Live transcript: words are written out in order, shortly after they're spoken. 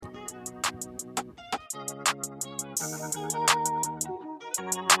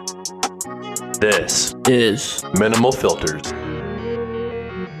This is Minimal Filters.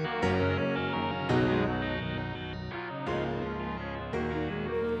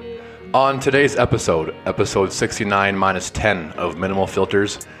 On today's episode 69 minus 10 of Minimal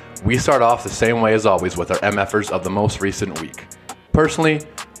Filters, we start off the same way as always with our MFers of the most recent week. Personally,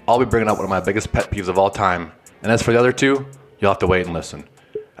 I'll be bringing up one of my biggest pet peeves of all time, and as for the other two, you'll have to wait and listen.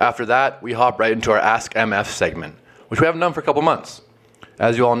 After that, we hop right into our ASK.MF segment, which we haven't done for a couple months.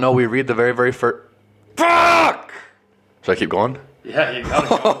 As you all know, we read the very first... Fuck! Should I keep going? Yeah, you gotta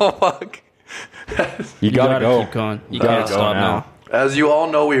go. Oh, fuck. You gotta go. Keep going. You can't stop now. As you all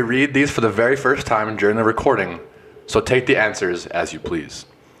know, we read these for the very first time during the recording, so take the answers as you please.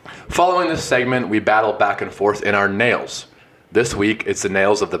 Following this segment, we battle back and forth in our nails. This week, it's the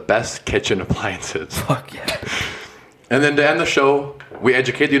nails of the best kitchen appliances. Fuck yeah. And then to end the show, we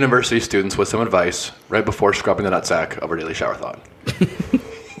educate the university students with some advice right before scrubbing the nutsack of our daily shower thought.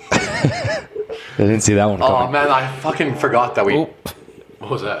 I didn't see that one coming. Oh man, I fucking forgot that we... Oh.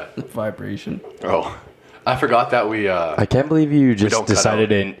 What was that? Vibration. Oh. I forgot that we... I can't believe you just decided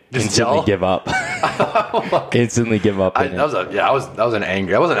to instantly give up. Instantly give up. That was an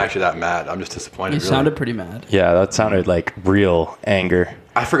anger. I wasn't actually that mad. I'm just disappointed. You sounded pretty mad. Yeah, that sounded like real anger.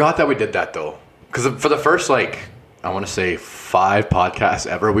 I forgot that we did that though. Because for the first, I want to say 5 podcasts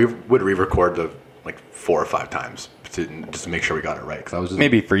ever, we would re-record the 4 or 5 times just to make sure we got it right. Because I was just,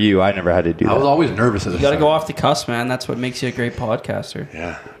 maybe for you, I never had to do that. I was always nervous. You got to go off the cusp, man. That's what makes you a great podcaster.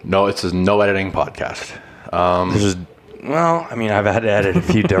 Yeah. No, it's a no editing podcast. I've had to edit a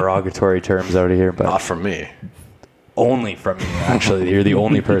few derogatory terms out of here, but not from me. Only from you, actually. You're the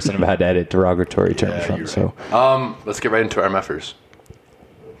only person I've had to edit derogatory terms from. Right. So, let's get right into our MFers.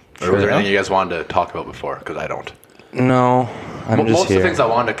 Or was there anything you guys wanted to talk about before? Because I don't. No, most of the things I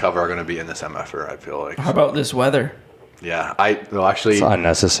wanted to cover are going to be in this MFer, I feel like. How about this weather? Yeah, actually... It's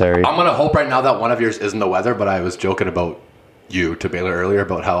unnecessary. I'm going to hope right now that one of yours isn't the weather, but I was joking about you to Baylor earlier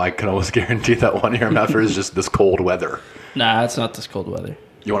about how I can almost guarantee that one of your MFers is just this cold weather. Nah, it's not this cold weather.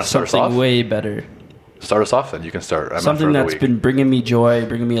 You want to start us off? Something way better. Start us off then. You can start. Something that's been bringing me joy,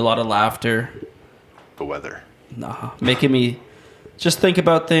 bringing me a lot of laughter. The weather. Nah, making me... just think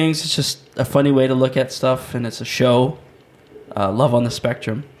about things. It's just a funny way to look at stuff, and it's a show. Love on the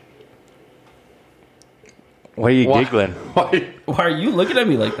Spectrum. Why are you giggling? Why are you looking at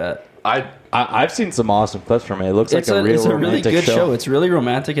me like that? I've seen some awesome clips from it. It looks like a really good show. It's really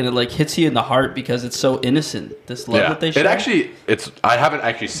romantic, and it hits you in the heart because it's so innocent. This love that they show. I haven't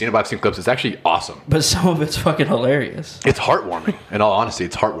actually seen it, but I've seen clips. It's actually awesome. But some of it's fucking hilarious. It's heartwarming. In all honesty,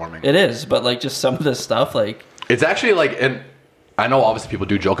 it's heartwarming. It is, but just some of the stuff, it's actually and I know obviously people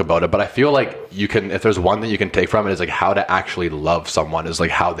do joke about it, but I feel like you can, if there's one thing you can take from it, is how to actually love someone is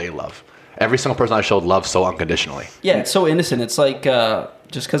how they love. Every single person I showed loves so unconditionally. Yeah, it's so innocent. It's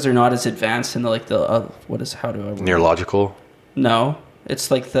just because they're not as advanced in neurological? No, it's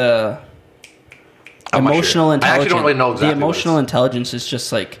the emotional intelligence. I actually don't really know exactly. The emotional intelligence is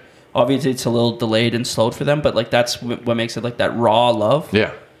just obviously it's a little delayed and slowed for them, but that's what makes it that raw love.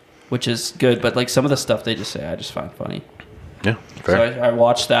 Yeah, which is good. But some of the stuff they just say, I just find funny. Yeah, fair. So I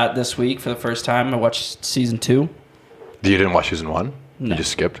watched that this week for the first time. I watched season 2. You didn't watch season 1? No. You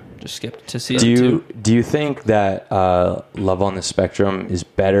just skipped? Just skipped to season 2. Do you think that Love on the Spectrum is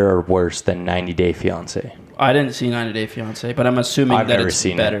better or worse than 90 Day Fiancé? I didn't see 90 Day Fiancé, but I'm assuming it's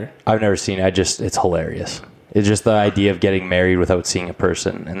better. I've never seen it. It's hilarious. It's just the idea of getting married without seeing a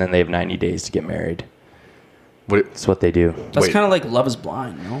person, and then they have 90 days to get married. That's what they do. That's kind of like Love is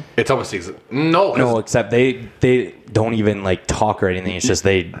Blind, no? It's almost no, except they don't even talk or anything. It's just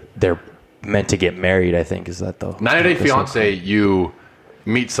they're meant to get married. I think is that though. 90 Day Fiancé, you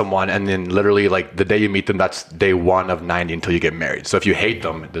meet someone and then literally the day you meet them, that's day 1 of 90 until you get married. So if you hate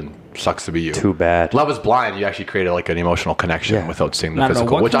them, then sucks to be you. Too bad. Love is Blind, you actually create an emotional connection without seeing the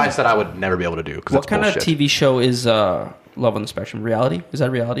physical, which I said I would never be able to do. What kind of TV show is Love on the Spectrum? Reality? Is that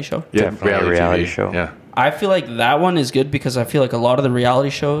a reality show? Yeah, reality show. Yeah. I feel like that one is good because I feel like a lot of the reality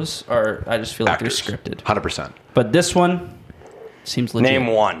shows I just feel Actors. They're scripted. 100%. But this one seems legit. Name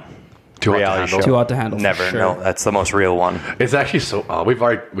one. Too Hot to Handle. Never. Sure. No, that's the most real one. It's actually so... we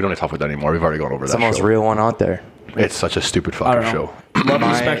don't need to talk about that anymore. We've already gone over that. It's the most real one out there. It's such a stupid fucking show. Love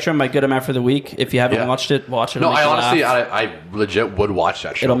on the Spectrum, my good MF for the week. If you haven't watched it, watch it. No, I honestly, I legit would watch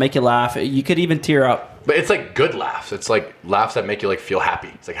that show. It'll make you laugh. You could even tear up. But it's good laughs. It's laughs that make you feel happy.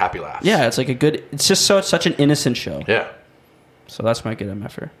 It's happy laughs. Yeah, it's it's just such an innocent show. Yeah. So that's my good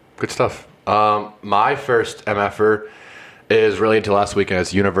MFer. Good stuff. My first MFer is related to last weekend.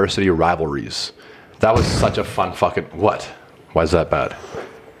 It's university rivalries. That was such a fun fucking... What? Why is that bad?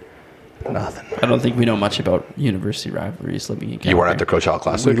 Nothing. I don't think we know much about university rivalries living in Calgary. You weren't at the Coachella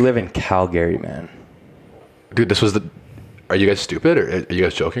Classic? We live in Calgary, man. Dude, this was the... Are you guys stupid or are you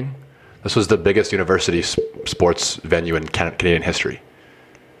guys joking? This was the biggest university sports venue in Canadian history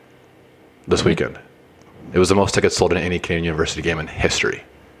this weekend. It was the most tickets sold in any Canadian university game in history.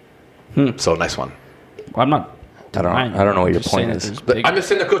 So nice one. Well, I'm not... I don't know what your point is. I'm just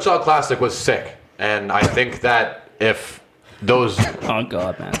saying the Coachella Classic was sick. And I think that if those... Oh,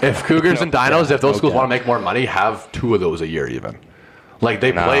 God, man. If Cougars and Dinos, if those schools want to make more money, have 2 of those a year even. Like,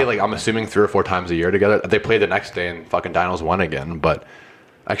 they play, like, I'm assuming 3 or 4 times a year together. They play the next day and fucking Dinos won again, but...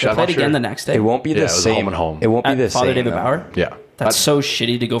 Actually, they played again the next day? It won't be the same. Home and home. It won't be the Father same. David Bauer? Yeah. That's so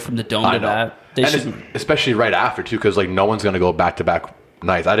shitty to go from the Dome I to know. that. And especially right after, too, because, like, no one's going to go back-to-back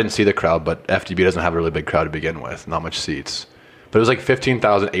nights. I didn't see the crowd, but FDB doesn't have a really big crowd to begin with. Not much seats. But it was like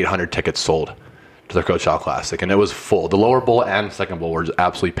 15,800 tickets sold to the Coachella Classic, and it was full. The lower bowl and second bowl were just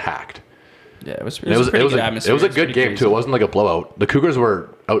absolutely packed. Yeah, it was a pretty good atmosphere. It was a good game, too. It wasn't like a blowout. The Cougars were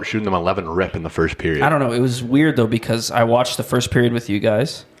out shooting them 11 rip in the first period. I don't know. It was weird, though, because I watched the first period with you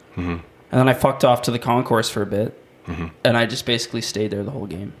guys, and then I fucked off to the concourse for a bit, and I just basically stayed there the whole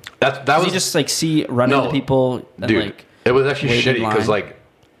game. That was... You just, like, run into people and, dude, like... It was actually wait in shitty, because, line. like,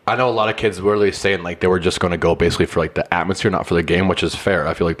 I know a lot of kids were really saying, like, they were just going to go basically for, like, the atmosphere, not for the game, which is fair.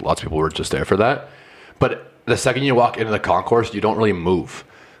 I feel like lots of people were just there for that. But the second you walk into the concourse, you don't really move.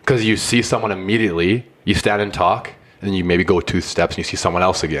 Because you see someone immediately, you stand and talk, and then you maybe go 2 steps and you see someone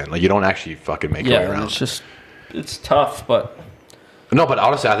else again. Like, you don't actually fucking make your way around. It's tough, but... No, but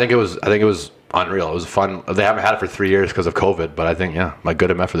honestly, I think it was unreal. It was fun. They haven't had it for 3 years because of COVID, but I think, yeah, my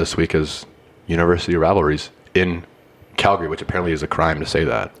good MF for this week is university rivalries in Calgary, which apparently is a crime to say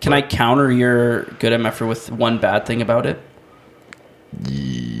that. Can I counter your good MFer with one bad thing about it?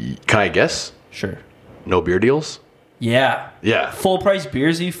 Can I guess? Sure. No beer deals? Yeah. Yeah. Full price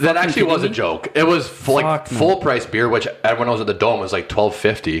beers? Are you That actually kidding was a me? joke. It was Fuck no. full price beer, which everyone knows at the Dome was like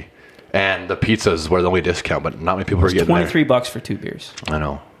 $12.50, and the pizzas were the only discount, but not many people were getting $23 for 2 beers. there. I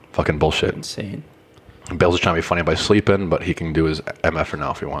know. Fucking bullshit. Insane. Bale's just trying to be funny by sleeping, but he can do his MF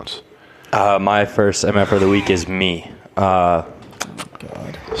now if he wants. My first MF of the week is me. God.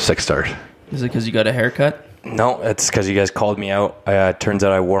 6 start. Is it because you got a haircut? No, it's because you guys called me out. Turns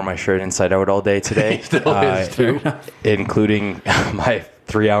out I wore my shirt inside out all day today. Still is too. Including my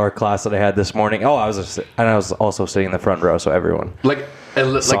 3-hour class that I had this morning. Oh, I was also sitting in the front row, so everyone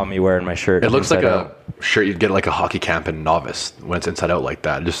saw me wearing my shirt. It looks like out. a shirt you'd get at like a hockey camp in Novice when it's inside out like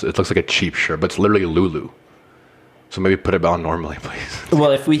that. It looks like a cheap shirt, but it's literally Lulu. So maybe put it on normally, please. Well,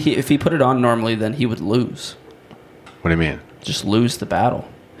 if he put it on normally, then he would lose. What do you mean? Just lose the battle.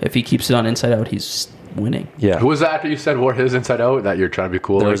 If he keeps it on inside out, he's winning. Yeah. Who was that after you said wore his inside out that you're trying to be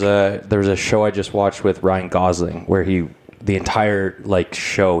cool? There was a show I just watched with Ryan Gosling where the entire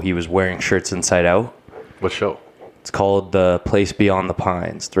show he was wearing shirts inside out. What show? It's called The Place Beyond the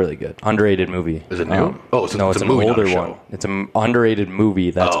Pines. It's really good. Underrated movie. Is it new? No, it's an movie, older not a one. show. It's an underrated movie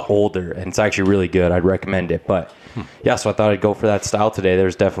that's older, and it's actually really good. I'd recommend it. But yeah, so I thought I'd go for that style today.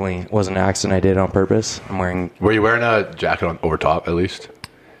 There's definitely wasn't an accident I did on purpose. Were you wearing a jacket over top at least?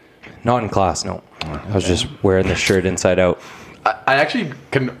 Not in class, no. I was just wearing the shirt inside out. I actually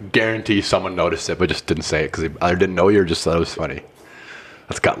can guarantee someone noticed it, but just didn't say it because they either didn't know you or just thought it was funny.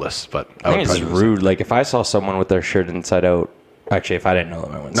 That's gutless, but I think it's rude. Like if I saw someone with their shirt inside out, actually, if I didn't know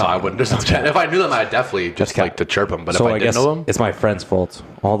them, I wouldn't. No, I wouldn't. There's no chance. If I knew them, I'd definitely just like to chirp them. But so if I didn't guess know them, it's my friend's fault.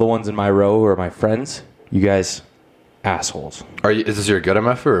 All the ones in my row are my friends. You guys, assholes. is this your good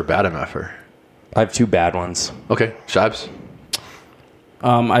MFer or bad MFer? I have 2 bad ones. Okay, Shabs.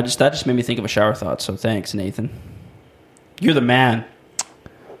 That just made me think of a shower thought. So thanks, Nathan. You're the man.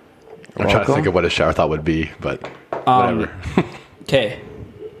 I'm trying to think of what a shower thought would be, but whatever. Okay.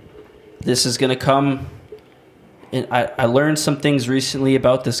 This is gonna come. And I learned some things recently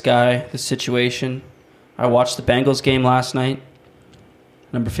about this guy, this situation. I watched the Bengals game last night.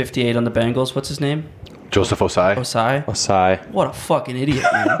 Number 58 on the Bengals. What's his name? Joseph Osai. Osai. What a fucking idiot,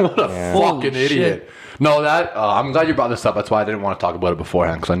 man. What a fucking idiot. No, I'm glad you brought this up. That's why I didn't want to talk about it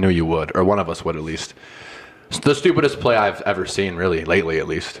beforehand, because I knew you would, or one of us would at least. It's the stupidest play I've ever seen, really, lately at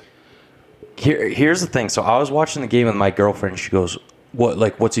least. Here's the thing. So I was watching the game with my girlfriend. She goes,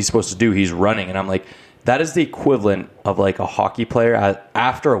 what's he supposed to do? He's running. And I'm like, that is the equivalent of like a hockey player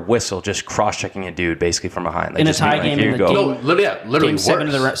after a whistle just cross-checking a dude basically from behind. Like, in a tie game in the game, literally game 7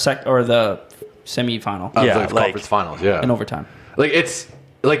 of the semi-final. The conference finals, yeah. In overtime.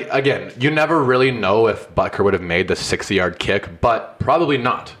 Again, you never really know if Butker would have made the 60-yard kick, but probably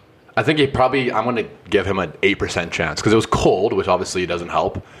not. I think I'm going to give him an 8% chance because it was cold, which obviously doesn't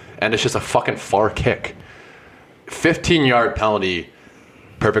help, and it's just a fucking far kick. 15-yard penalty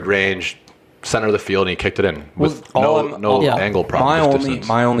perfect range, center of the field, and he kicked it in with no angle problem.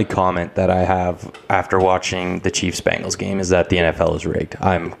 My only comment that I have after watching the Chiefs-Bengals game is that the NFL is rigged.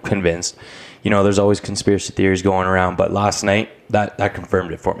 I'm convinced. There's always conspiracy theories going around, but last night that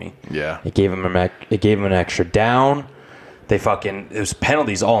confirmed it for me. Yeah, it gave him an extra down. It was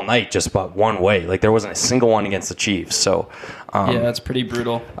penalties all night, just about one way. Like there wasn't a single one against the Chiefs. So that's pretty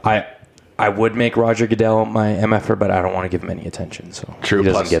brutal. I would make Roger Goodell my MFer, but I don't want to give him any attention. So true, he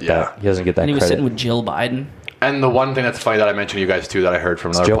doesn't get that. He doesn't get that. And he was credit. sitting with Jill Biden. And the one thing that's funny that I mentioned to you guys too that I heard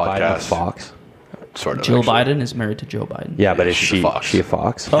from another Jill podcast. Biden a Fox. Sort of. Jill actually. Biden is married to Joe Biden. Yeah, but is she's a Fox. she a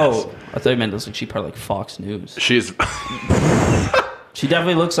Fox? Oh, I thought you meant it was like she part of like Fox News. She's. She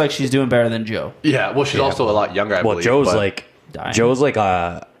definitely looks like she's doing better than Joe. Yeah, well, she's also a lot younger. I believe. Joe's dying. like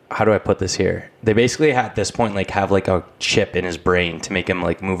how do I put this here? They basically at this point have like a chip in his brain to make him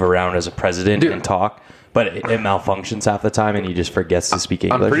like move around as a president and talk, but it malfunctions half the time and he just forgets to speak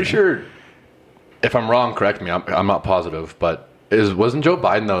English. I'm pretty sure. If I'm wrong, correct me. I'm not positive, but wasn't Joe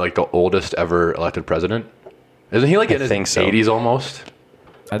Biden though like the oldest ever elected president? Isn't he like in his 80s almost?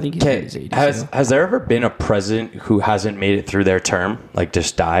 I think he's in his 80s. Has there ever been a president who hasn't made it through their term, like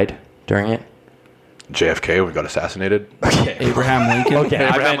just died during it? JFK, we got assassinated. Okay. Abraham Lincoln. Okay,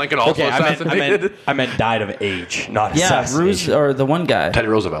 Abraham Lincoln also assassinated. I meant died of age, not Yeah, assassination. or the one guy. Teddy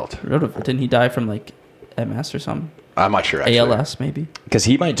Roosevelt. Didn't he die from like MS or something? I'm not sure. Actually. ALS maybe. Because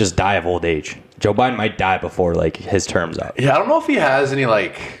he might just die of old age. Joe Biden might die before like his term's up. Yeah, I don't know if he has any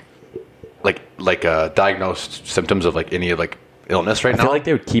diagnosed symptoms of like any like illness right now. I feel like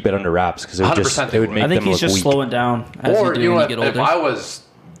they would keep it under wraps because it would make I think them he's look just weak. slowing down as or you do when you get older. if I was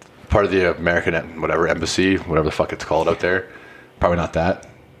part of the American embassy, whatever the fuck it's called out there, probably not that.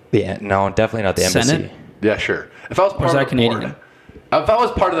 Yeah, no, definitely not the embassy. Senate? Yeah, sure. If I was part Or is of that the Canadian? board, if I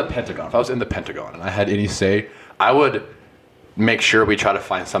was part of the Pentagon, if I was in the Pentagon and I had any say, I would make sure we try to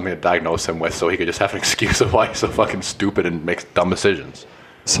find something to diagnose him with so he could just have an excuse of why he's so fucking stupid and makes dumb decisions.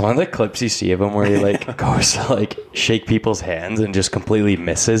 Some of the clips you see of him where he like goes to like shake people's hands and just completely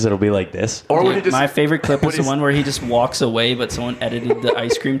misses, it'll be like this. Or would he just, my favorite clip is the one where he just walks away, but someone edited the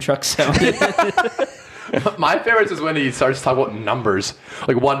ice cream truck sound. my favorite is when he starts talking about numbers,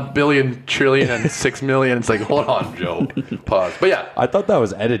 like 1 billion, trillion, and 6 million. It's like, hold on, Joe. Pause. But yeah. I thought that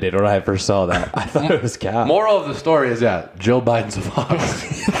was edited when I first saw that. I thought it was cap. Moral of the story is, Joe Biden's a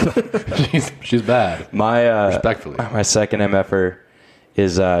fox. she's bad. Respectfully. My second MFer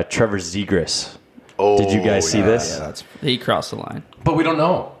is Trevor Zegras. Oh, did you guys see this? Yeah, he crossed the line. But we don't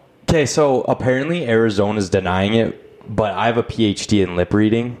know. Okay, so apparently Arizona's denying it, but I have a PhD in lip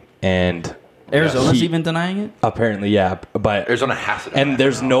reading, and Arizona's even denying it? Apparently, yeah. But Arizona has to deny and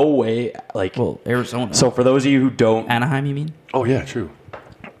there's no way, Arizona. So for those of you who don't... Anaheim, you mean? Oh, yeah, true.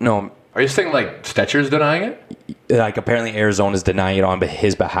 No. Are you saying, like, Stetcher's denying it? Like, apparently Arizona's denying it on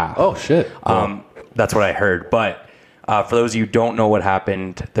his behalf. Oh, shit. That's what I heard. But for those of you who don't know what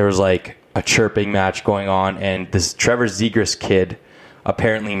happened, there was, like, a chirping match going on, and this Trevor Zegras kid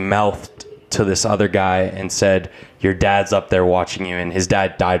apparently mouthed to this other guy and said, your dad's up there watching you, and his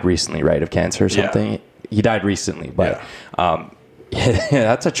dad died recently, right, of cancer or something. Yeah. He died recently, but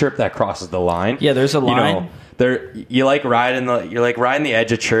that's a chirp that crosses the line. Yeah, there's a line. You're like riding the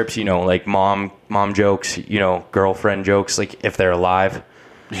edge of chirps, like mom jokes, girlfriend jokes, like if they're alive.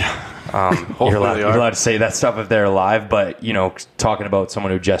 Yeah. You're allowed to say that stuff if they're alive, but talking about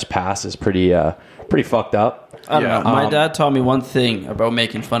someone who just passed is pretty fucked up. I don't know. My dad taught me one thing about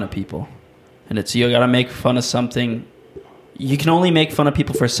making fun of people. And it's you got to make fun of something. You can only make fun of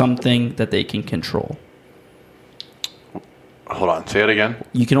people for something that they can control. Hold on, say it again.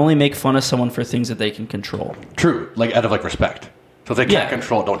 You can only make fun of someone for things that they can control. True, like out of like respect. So if they can't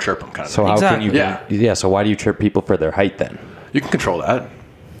control it, don't chirp them, kind of. So thing. how can you? Yeah. So why do you chirp people for their height then? You can control that.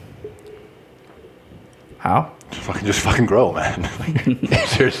 How? Just fucking grow, man.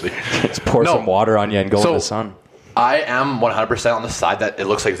 Seriously. Just pour some water on you and go in the sun. I am 100% on the side that it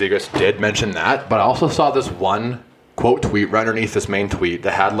looks like Zegras did mention that, but I also saw this one quote tweet right underneath this main tweet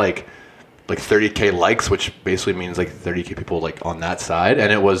that had like 30K likes, which basically means like 30K people like on that side,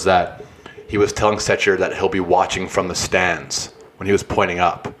 and it was that he was telling Setcher that he'll be watching from the stands when he was pointing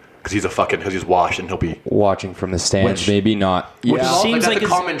up because he's washed and he'll be watching from the stands, maybe not. Which seems like a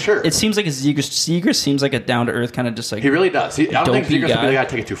common chirp. It seems like Zegras seems like a down to earth kind of just like he really does. I don't think Zegras really got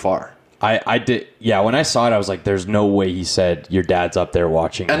to take it too far. I did, when I saw it, I was like, there's no way he said your dad's up there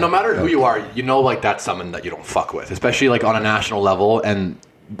watching. And no matter who you are, like that's someone that you don't fuck with, especially like on a national level. And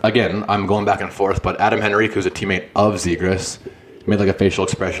again, I'm going back and forth, but Adam Henrique, who's a teammate of Zegras, made like a facial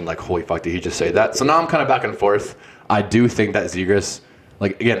expression like, holy fuck, did he just say that? So now I'm kind of back and forth. I do think that Zegras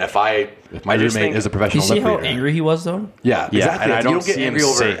Like again, if my roommate is a You professional see lip how reader, angry he was though? yeah, Yeah, exactly. and I You don't get see him angry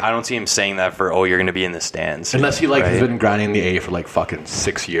over say, I don't see him saying that for you're going to be in the stands. unless he like right? has been grinding the A for like fucking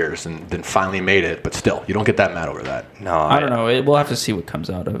 6 years and then finally made it. But still, you don't get that mad over that. No, I don't know. We'll have to see what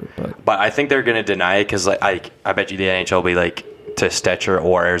comes out of it. But I think they're going to deny it because like I bet you the NHL will be like to Stetcher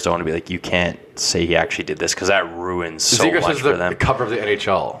or Arizona to be like, you can't say he actually did this because that ruins so Zegras much is for the them. cover of the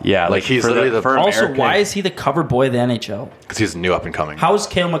NHL. Yeah, like he's for literally the for Also, American- why is he the cover boy of the NHL? because he's new up and coming. How is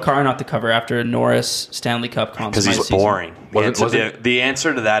Cale Makar not the cover after a Norris Stanley Cup Because consummate he's season? boring. Wasn't- The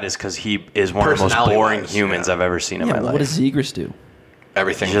answer to that is because he is one of the most Personality-wise, boring humans yeah. I've ever seen in Yeah, my but life. what does Zegras do?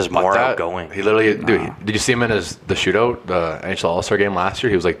 Everything He's just but more that. outgoing. He literally, dude. Did you see him in the shootout, the NHL All-Star game last year?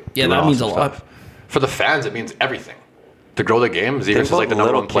 He was like, Yeah, doing that means awesome a lot. stuff. For the fans, it means everything. To grow the game, Zegras Think is like the about number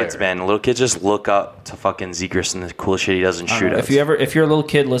little one player. kids, man. Little kids just look up to fucking Zegras and the cool shit he does in I don't know. shootouts. If you're a little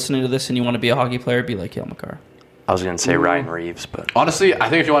kid listening to this and you want to be a hockey player, be like Cale Makar. I was gonna say Ryan Reeves, but Honestly, I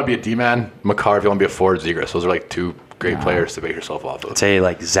think if you want to be a D-man, Makar. If you want to be a forward, Zegras. Those are like two great players to base yourself off of. say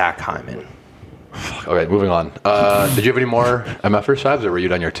like Zach Hyman. Okay, moving on. Did you have any more MFers, Shabs, or were you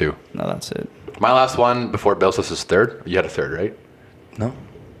done your two? No, that's it. My last one before Bill's is third. You had a third, right? No,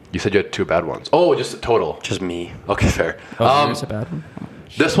 You said you had two bad ones. Oh, just a total. just me. Okay, fair. Oh, here's a bad one.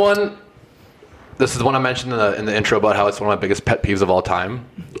 This is the one I mentioned in the intro about how it's one of my biggest pet peeves of all time.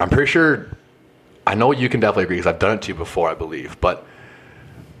 I'm pretty sure, I know you can definitely agree because I've done it to you before, I believe. But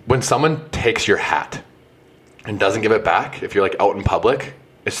when someone takes your hat and doesn't give it back, if you're like out in public,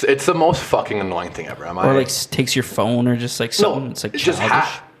 it's the most fucking annoying thing ever. Or like takes your phone or just like something. No, It's like it's just childish.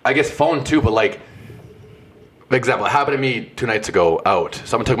 hat. I guess phone too, but like, for example, it happened to me 2 nights ago out.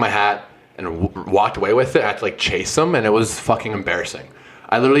 Someone took my hat and walked away with it. I had to like chase them, and it was fucking embarrassing.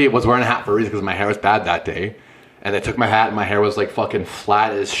 I literally was wearing a hat for a reason because my hair was bad that day, and they took my hat, and my hair was like fucking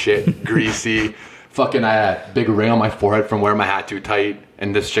flat as shit, greasy. Fucking, I had a big ring on my forehead from wearing my hat too tight,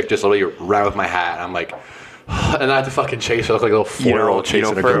 and this chick just literally ran with my hat. And I'm like, and I had to fucking chase her. I look like a little 4-year-old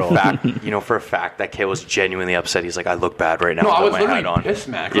chasing a girl. For a fact, that kid was genuinely upset. He's like, I look bad right now. No, I was with my hat literally on. pissed,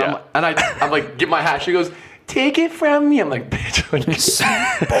 man. 'Cause Yeah. I'm like, give my hat. She goes, take it from me. I'm like, bitch.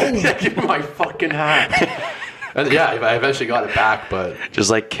 Yeah, give me my fucking hat. And yeah, I eventually got it back, but Just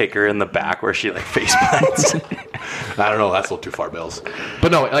like kick her in the back where she like face plants. I don't know. That's a little too far, Bills.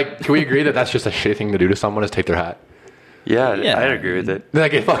 But no, like, can we agree that that's just a shitty thing to do to someone is take their hat? Yeah, Yeah. I'd agree with it.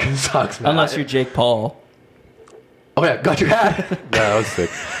 Like, it fucking sucks, man. Unless you're Jake Paul. Oh yeah, got your hat. Yeah, that was sick.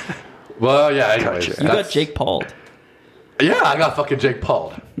 Well, yeah. Anyways, Gotcha. You got that's- Jake Paul. Yeah, I got fucking Jake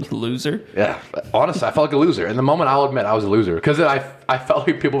Paul. You loser. Yeah, honestly, I felt like a loser. In the moment, I'll admit I was a loser because I felt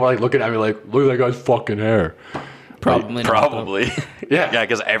like people were like looking at me like, look at that guy's fucking hair. Probably. not, Probably. Yeah. Yeah,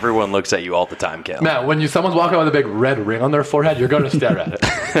 because everyone looks at you all the time, Cal. Man, when someone's walking with a big red ring on their forehead, you're gonna stare at it.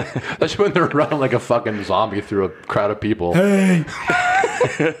 Especially when they're running like a fucking zombie through a crowd of people. Hey.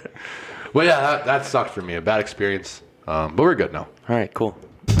 Well, yeah, that sucked for me. A bad experience. But we're good now. All right, cool.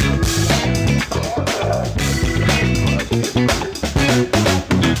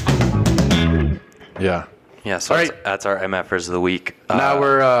 Yeah. Yeah, so All that's, right. that's our MFers of the week. Now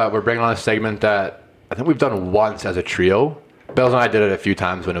we're bringing on a segment that I think we've done once as a trio. Bells and I did it a few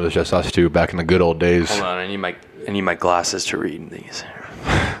times when it was just us two back in the good old days. Hold on, I need my glasses to read these.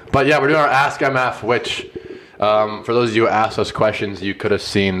 But yeah, we're doing our Ask.MF, which for those of you who asked us questions, you could have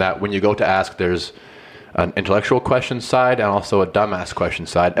seen that when you go to ask, there's an intellectual question side and also a dumbass question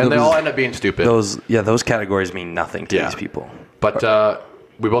side, and they all end up being stupid. Those categories mean nothing to these people. But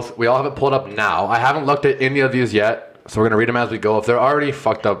we all have it pulled up now. I haven't looked at any of these yet, so we're gonna read them as we go. If they're already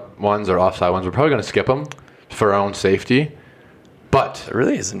fucked up ones or offside ones, we're probably gonna skip them for our own safety. But There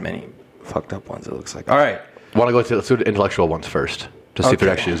really isn't many fucked up ones, it looks like. All right. want to let's do the intellectual ones first to see if there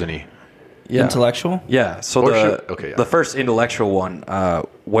actually is any. Yeah. Intellectual? Yeah. So Yeah. the first intellectual one,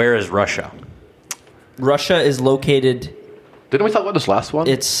 where is Russia? Russia is located. Didn't we talk about this last one?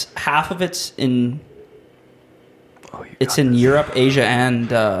 It's half of it's in. Oh, you It's got in this. Europe, Asia, and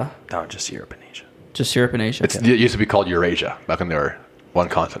No, just Europe and Asia. just Europe and Asia. It used to be called Eurasia back when they were one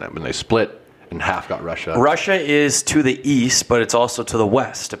continent. When they split and half got Russia. Russia is to the east, but it's also to the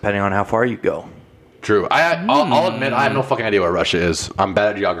west, depending on how far you go. True. I'll admit I have no fucking idea where Russia is. I'm bad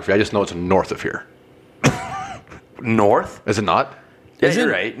at geography. I just know it's north of here. North? Is it not? Yeah, you're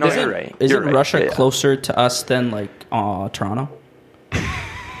right. No, you're right. Isn't You're right. Russia Yeah. closer to us than like Toronto?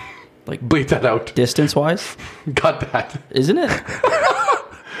 Like Bleep that out. distance wise, Got that. isn't it?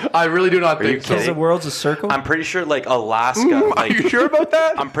 I really do not you think so. Because the world's a circle. I'm pretty sure, like, Alaska. Are Like, you sure about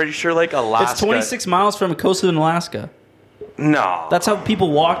that? I'm pretty sure, like, Alaska. It's 26 miles from the coast of Alaska. No. That's how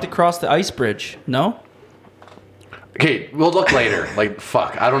people walked across the ice bridge. No? Okay, we'll look later. Like,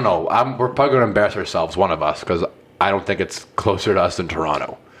 fuck. I don't know. We're probably going to embarrass ourselves, one of us, because I don't think it's closer to us than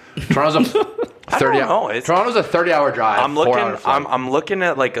Toronto. Toronto's a 30. Toronto's a 30-hour drive. I'm looking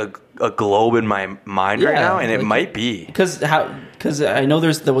at like a globe in my mind right now, and it might be because I know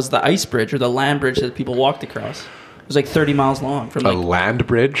there was the ice bridge or the land bridge that people walked across. It was like 30 miles long from a land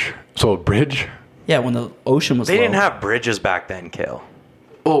bridge. So a bridge. Yeah, when the ocean was. They low. didn't have bridges back then, Kale.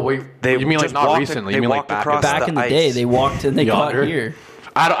 Oh wait, you mean like not recently? You mean like back in the day? They walked and they got here.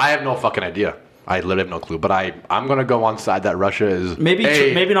 I have no fucking idea. I literally have no clue. But I'm gonna go on side that Russia is maybe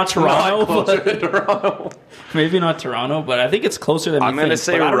not Toronto. Toronto. Maybe not Toronto, but I think it's closer than. I'm gonna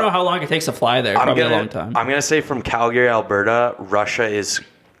say. I don't know how long it takes to fly there. Probably a long time. I'm gonna say from Calgary, Alberta, Russia is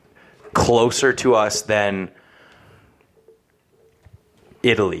closer to us than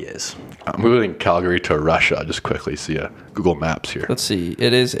Italy is. I'm moving Calgary to Russia. Just quickly see Google Maps here. Let's see.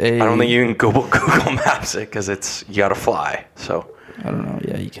 It is a. I don't think you can Google Maps it because you got to fly. So I don't know.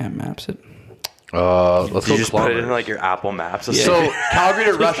 Yeah, you can't maps it. Let's you just put it in like your Apple Maps. Yeah. So Calgary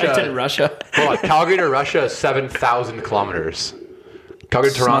to Russia. In Russia. Hold on. Calgary to Russia is 7,000 kilometers.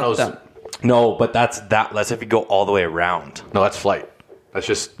 Calgary to Toronto's. No, but that's if you go all the way around. No, that's flight. That's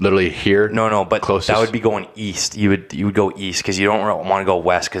just literally here. No, but closest. That would be going east. You would go east because you don't want to go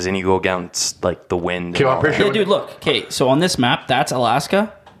west because then you go against like the wind. Okay, I'm pretty sure. Yeah, dude, look. Okay, so on this map, that's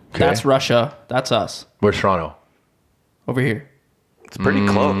Alaska. Okay. That's Russia. That's us. Where's Toronto? Over here. It's pretty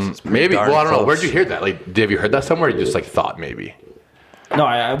close. It's pretty maybe. Well, I don't know. Close. Where'd you hear that? Like, have you heard that somewhere? Or you just like thought maybe. No,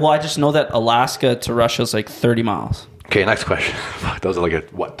 I just know that Alaska to Russia is like 30 miles. Okay, next question. That was like a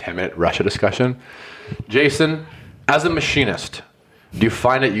 10-minute Russia discussion. Jason, as a machinist, do you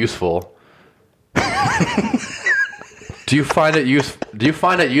find it useful? Do you find it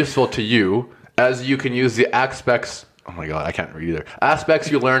useful to you as you can use the aspects? Oh my god, I can't read either. Aspects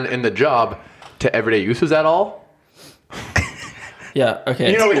you learn in the job to everyday uses at all? Yeah.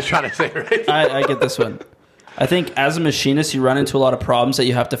 Okay. You know what he's trying to say, right? I get this one. I think as a machinist, you run into a lot of problems that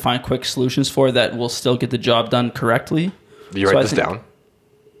you have to find quick solutions for that will still get the job done correctly. Do you write this down?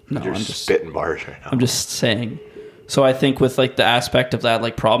 No, I'm just spitting bars right now. I'm just saying. So I think with like the aspect of that,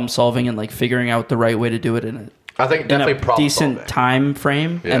 like problem solving and like figuring out the right way to do it in I think definitely a decent time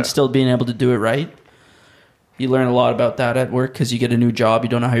frame and still being able to do it right. You learn a lot about that at work because you get a new job, you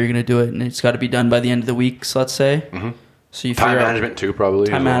don't know how you're going to do it, and it's got to be done by the end of the week. So let's say. Mm-hmm. So you time management too, probably.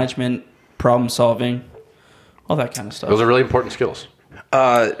 Time management, problem solving, all that kind of stuff. Those are really important skills.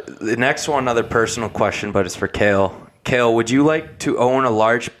 The next one, another personal question, but it's for Kale. Kale, would you like to own a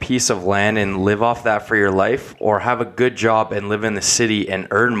large piece of land and live off that for your life, or have a good job and live in the city and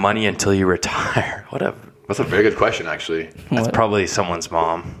earn money until you retire? That's a very good question, actually. That's probably someone's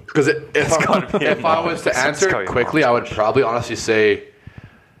mom. Because if I was to answer it quickly, I would probably honestly say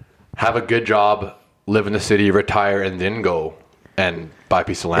have a good job, live in the city, retire, and then go and buy a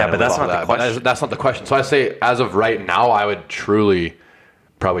piece of land. Yeah, but that's not the question. But that's not the question. So I say, as of right now, I would truly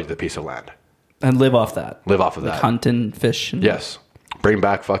probably get a piece of land. And live off that. Live off of that. Hunt and fish. And yes. Bring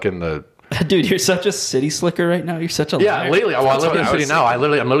back fucking the... Dude, you're such a city slicker right now. You're such a liar. Yeah, lately. Well, I live in the city now. I'm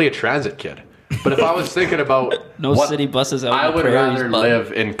literally a transit kid. But if I was thinking about... city buses out I in the would prairies, rather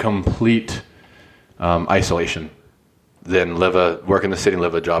live in complete isolation than work in the city and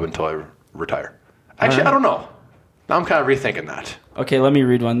live a job until I retire. Actually, I don't know. Now I'm kind of rethinking that. Okay, let me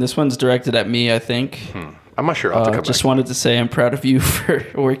read one. This one's directed at me, I think. I'm not sure. I'll have to come just back. wanted to say I'm proud of you for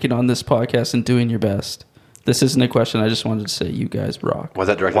working on this podcast and doing your best. This isn't a question. I just wanted to say you guys rock. Was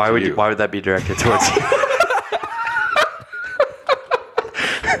that directed to you? Why would that be directed towards you?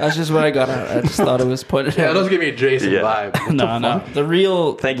 That's just what I got out. I just thought it was pointed Yeah, out. don't give me a Jason vibe. No. The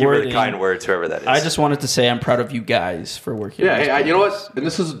real Thank you for the kind words, whoever that is. I just wanted to say I'm proud of you guys for working on this podcast. You know what? And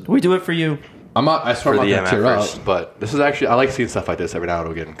this is... We do it for you. I swear I'm not going to tear MFers. up, but this is actually... I like seeing stuff like this every now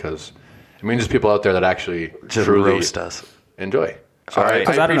and again because it means there's people out there that actually just truly roast us. Enjoy. So All right.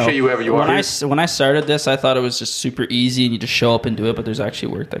 I appreciate you whoever you are. When I started this, I thought it was just super easy and you just show up and do it, but there's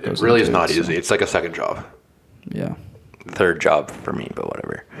actually work that goes into it. It really is not easy. It's like a second job. Yeah. Third job for me, but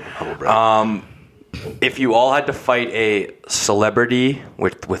whatever. Humble If you all had to fight a celebrity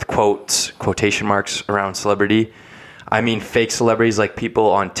with quotation marks around celebrity, I mean fake celebrities like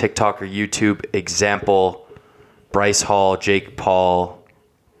people on TikTok or YouTube. Example: Bryce Hall, Jake Paul,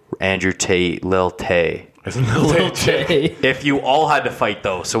 Andrew Tate, Lil Tay. Lil Tay. If you all had to fight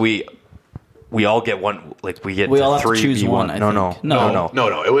though, so we all get one. Like we all have to 3v1. choose one. I think.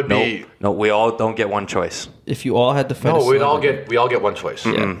 No. It would be no. We all don't get one choice. If you all had to fight, we all get one choice.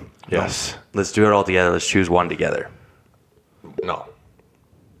 Yeah. Yes. Let's do it all together. Let's choose one together. No.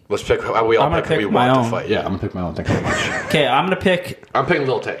 Let's pick. We all pick who we want to fight. Yeah, I'm gonna pick my own. Thank you very much. Okay, I'm picking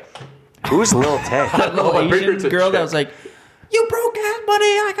Lil Tay. Who's Lil Tay? that little Asian girl that was like, you broke ass money,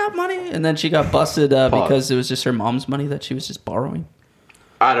 I got money. And then she got busted because it was just her mom's money that she was just borrowing.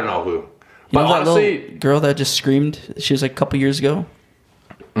 I don't know who. You But know that honestly, little girl that just screamed? She was like a couple years ago.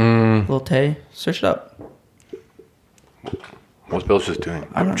 Little Tay. Search it up. what's Bill's just doing?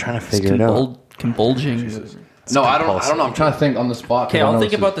 I'm trying to figure it out. Convulging. No, I don't know. I'm trying to think on the spot. Okay, I'll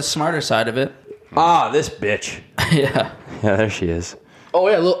think about the smarter side of it. This bitch. Yeah. Yeah, there she is. Oh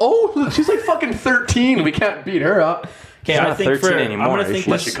yeah, look, she's like fucking 13. We can't beat her up. Okay, She's I not think 13 anymore, I'm gonna is think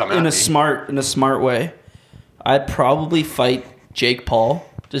she? this Unless you come at in me. a smart way. I'd probably fight Jake Paul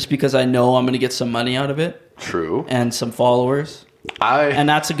just because I know I'm gonna get some money out of it True. and some followers, and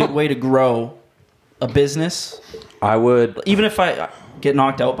that's a good way to grow a business. I would Even if I get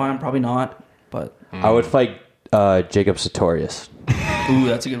knocked out by him, probably not. But fight Jacob Sartorius. ooh,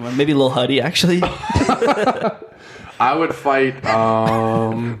 that's a good one. Maybe Lil Huddy actually. I would fight.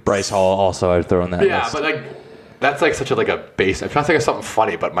 Bryce Hall also I'd throw in that Yeah, list. but like that's like such a a base. I'm trying to think of something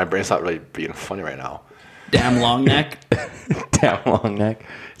funny, but my brain's not really being funny right now. Damn long neck, Damn long neck.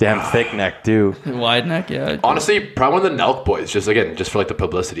 Damn thick neck too. wide neck. Yeah. Honestly, probably one of the Nelk boys, just for like the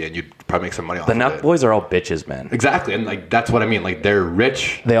publicity, and you'd probably make some money off The of Nut it. boys are all bitches, man. Exactly, and like that's what I mean. Like they're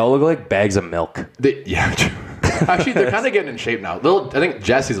rich. They all look like bags of milk. Yeah, actually, they're kind of getting in shape now. I think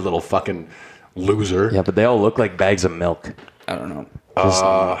Jesse's a little fucking loser. Yeah, but they all look like bags of milk. I don't know.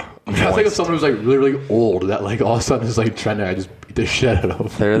 I'm trying to think of someone who's like really, really old that like all of a sudden is like trying to just beat the shit out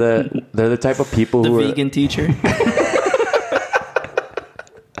of. They're the type of people The who vegan teacher.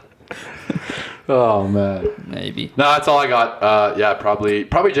 Oh man. Maybe. No, that's all I got. Yeah, probably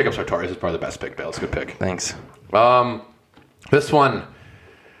Jacob Sartorius is probably the best pick. Bill, it's a good pick. Thanks. This one.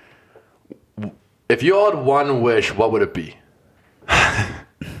 If you had one wish, what would it be?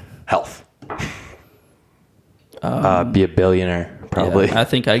 Health. Be a billionaire, probably. Yeah, I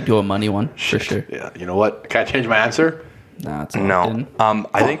think I'd go a money one for sure. Yeah. You know what? Can I change my answer? Nah, it's No.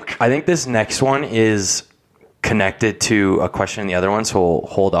 I think this next one is connected to a question in the other one, so we'll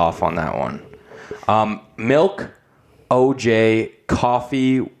hold off on that one. Milk, OJ,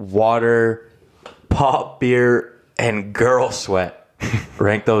 coffee, water, pop, beer, and girl sweat.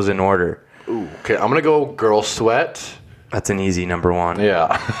 Rank those in order. Ooh, okay, I'm gonna go girl sweat. That's an easy number one.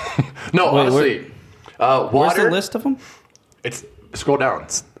 Yeah. No, Wait, honestly. Water. Where's the list of them? It's scroll down.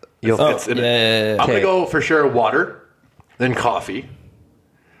 You'll- It's in it. Yeah. I'm gonna Okay. go for sure water, then coffee,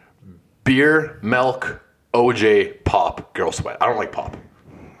 beer, milk, OJ, pop, girl sweat. I don't like pop.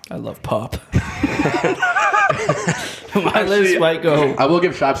 I love pop. My list might go. I will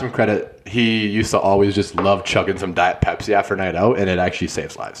give Shab some credit. He used to always just love chugging some Diet Pepsi after a night out, and it actually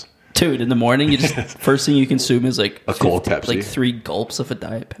saves lives. Dude, in the morning, you just first thing you consume is like A cold Pepsi. like 3 gulps of a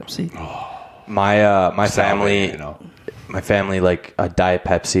Diet Pepsi. My family, You know. my family, like a Diet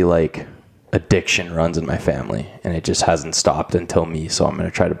Pepsi, like addiction runs in my family, and it just hasn't stopped until me. So I'm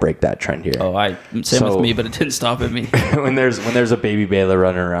gonna try to break that trend here. Oh, same So- with me, but it didn't stop at me. when there's a baby Baylor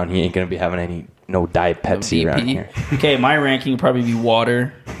running around, he ain't gonna be having no Diet Pepsi around here. Okay, my ranking would probably be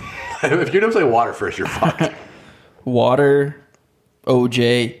water, If you don't say water first, you're fucked.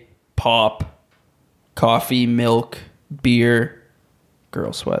 OJ, pop, coffee, milk, beer,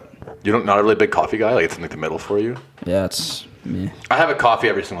 girl sweat. You're not a really big coffee guy? Like it's in like the middle for you? Yeah, it's me. I have a coffee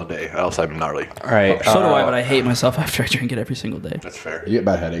every single day. Else I'm not really. All right, So do I, but I hate myself after I drink it every single day. That's fair. You get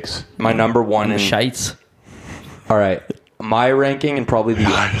bad headaches. my number one and Shites. all right, my ranking and probably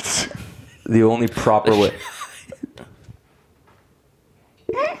the only proper way.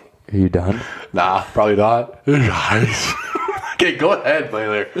 Are you done? Nah, probably not. Nice. Okay, go ahead,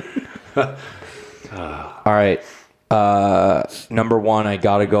 Baylor. All right. Number one, I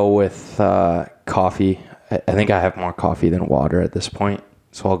gotta go with coffee. I think I have more coffee than water at this point,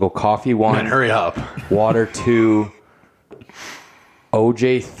 so I'll go coffee one, Man, hurry up. water 2,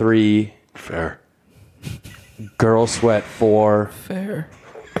 OJ 3, Fair. girl sweat 4, Fair.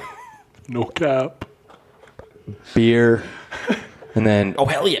 No cap. beer, and then Oh,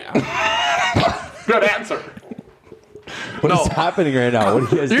 hell yeah. Good answer. what is happening right now? What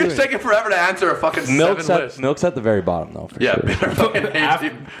are you guys You're doing? just taking forever to answer a fucking Milk's seven at, list. milk's at the very bottom though. For Yeah, sure. Baylor fucking hates you.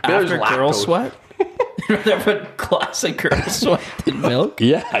 Baylor's After girl lactose. sweat? You'd rather put classic girl sweat than milk?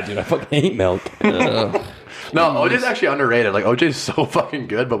 Yeah, dude, I fucking hate milk. Ugh. No, OJ's actually underrated. Like OJ's so fucking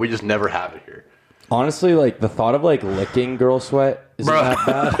good, but we just never have it here. Honestly, like the thought of like licking girl sweat isn't Bro. that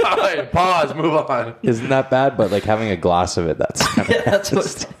bad. All right, pause. Move on. Isn't that bad? But like having a glass of it, that's kind of Yeah, that's what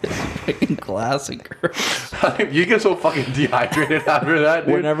it is. Fucking classic girl. You get so fucking dehydrated after that,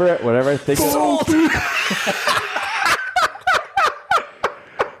 dude. whenever I think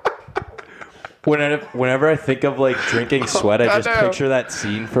Whenever I think of like drinking sweat, I just picture that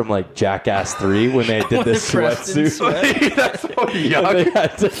scene from like Jackass 3 when they did the sweatsuit. That's so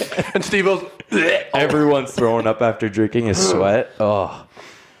yuck. And Steve goes, Everyone's throwing up after drinking his sweat. Oh.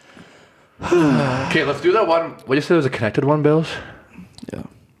 okay, let's do that one. What you said was a connected one, Bills? Yeah.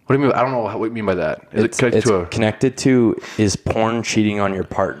 What do you mean? I don't know what you mean by that. Is it connected to a... connected to is porn cheating on your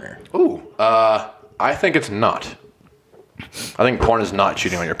partner? Ooh, I think it's not. I think porn is not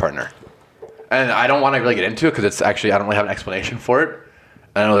cheating on your partner. And I don't want to really get into it because it's actually, I don't really have an explanation for it.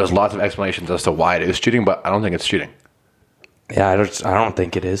 I know there's lots of explanations as to why it is cheating, but I don't think it's cheating. Yeah, I don't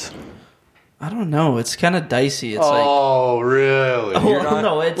think it is. I don't know. It's kind of dicey. It's really? Oh,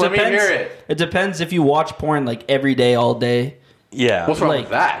 no, it Let depends. me hear it. It depends if you watch porn like every day, all day. Yeah. What's wrong like-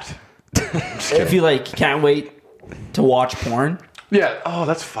 with that? If you like can't wait to watch porn. Yeah. Oh,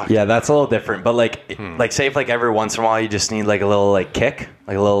 that's fucked. Yeah, that's a little different. But like say if like every once in a while you just need like a little like kick,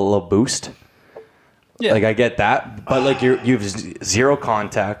 like a little boost. Yeah. Like I get that, but like you've zero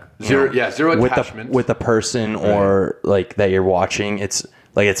contact, Zero with attachment. with the person or like that you're watching. It's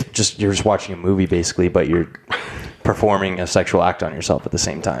like you're just watching a movie basically, but you're performing a sexual act on yourself at the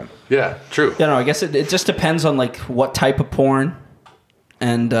same time. Yeah, true. Yeah, no, I guess it just depends on like what type of porn,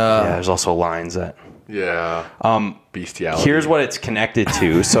 and Yeah, there's also lines that. Yeah. Bestiality. Here's what it's connected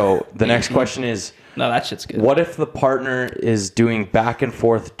to. So the next question is, no, that shit's good. what if the partner is doing back and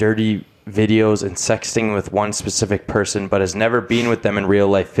forth dirty videos and sexting with one specific person but has never been with them in real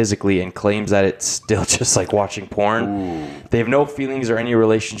life physically and claims that it's still just like watching porn? Ooh. They have no feelings or any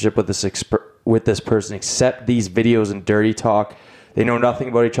relationship with this person except these videos and dirty talk. They know nothing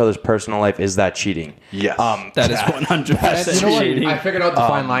about each other's personal life. Is that cheating? Yes. That is 100% cheating. I figured out the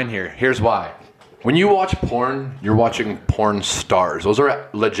fine line here. Here's why. When you watch porn, you're watching porn stars. Those are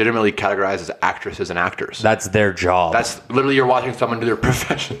legitimately categorized as actresses and actors. That's their job. That's literally you're watching someone do their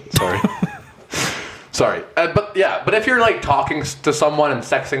profession. Sorry. But if you're like talking to someone and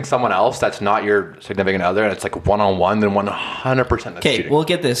sexting someone else that's not your significant other and it's like one-on-one, then 100% that's cheating. Okay, we'll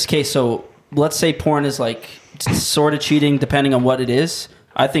get this. Okay, so let's say porn is like sort of cheating depending on what it is.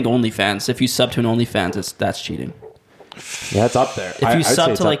 I think OnlyFans. If you sub to an OnlyFans, that's cheating. Yeah, it's up there. If you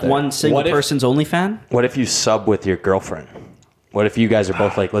sub to like one single person's OnlyFan, what if you sub with your girlfriend? What if you guys are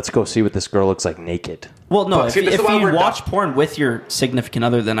both like, let's go see what this girl looks like naked? well, no. But see, If this is why you we're watch porn with your significant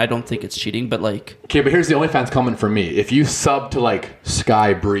other, then I don't think it's cheating. But like, Okay, but here's the OnlyFans comment for me. If you sub to like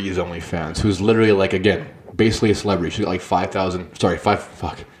Sky Breeze OnlyFans, who's literally like, again, basically a celebrity. She's got like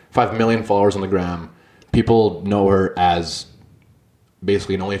 5 million followers on the gram. People know her as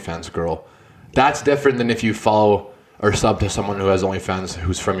basically an OnlyFans girl. That's different than if you follow or sub to someone who has OnlyFans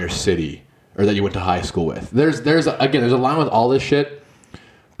who's from your city or that you went to high school with. There's a line with all this shit,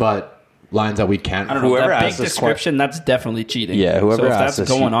 but lines that we can't. I don't know. Whoever That big asked this description, that's definitely cheating. Yeah, whoever So if asked that's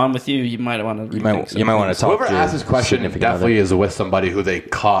this, going on with you, you might want to. You might want to talk Whoever to asked this question significant definitely other. is with somebody who they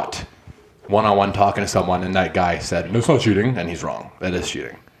caught one-on-one talking to someone, and that guy said, "That's not cheating," and he's wrong. That is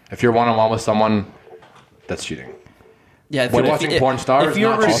cheating. If you're one-on-one with someone, that's cheating. Yeah, if When watching porn stars, if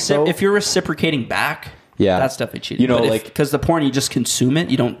you're not also- if you're reciprocating back, Yeah. that's definitely cheating. You know, but like- because the porn you just consume it,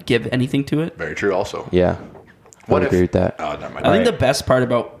 you don't give anything to it. Very true. Also, Yeah. I would agree with that. Oh, never mind. I think the best part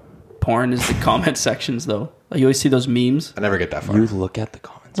about porn is the comment sections, though. Like you always see those memes. I never get that far. You look at the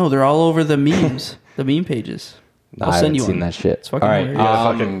comments. No, they're all over the memes, the meme pages. Nah, I'll I send haven't you seen one. that shit. It's fucking All right, You hilarious.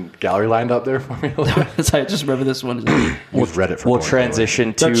 got a fucking gallery lined up there for me. I just remember this one. Use Reddit for We'll porn,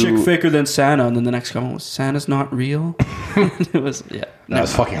 transition That chick to faker than Santa, and then the next comment was Santa's not real. It was That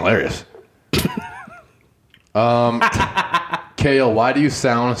was fucking hilarious. Kale, why do you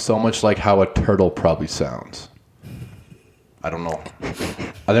sound so much like how a turtle probably sounds? I don't know.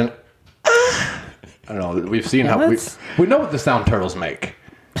 I don't know. We've seen how we know what the sound turtles make.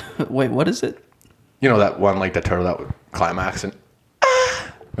 Wait, what is it? You know that one, like the turtle that would climax and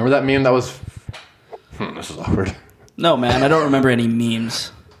remember that meme that was? This is awkward. No, man, I don't remember any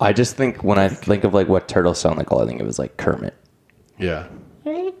memes. I just think when I think of like what turtles sound like, all I think of is like Kermit. Yeah.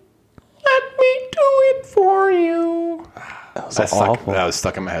 Let me do it for you. That's awful. That was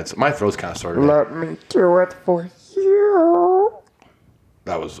stuck in my head. So my throat's kind of sore. Let me do it for you.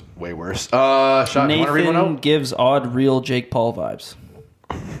 That was way worse. Shot, you want to read one Nathan out? gives odd real Jake Paul vibes.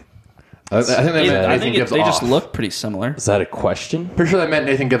 I think they meant I Nathan think gives they off. just look pretty similar. Is that a question? Pretty sure that meant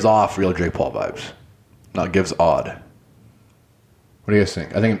Nathan gives off real Jake Paul vibes. Not gives odd. What do you guys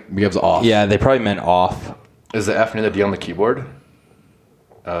think? I think gives off. Yeah, they probably meant off. Is the F near the D on the keyboard?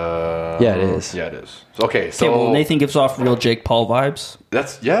 Yeah, it is. Yeah, it is. Okay, so Okay, well, Nathan gives off real Jake Paul vibes.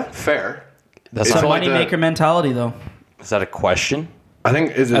 that's fair. That's It's not, only Moneymaker mentality, though. is that a question? I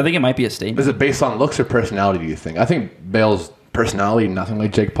think I think it might be a statement. is it based on looks or personality? Do you think? I think Bale's Personality, nothing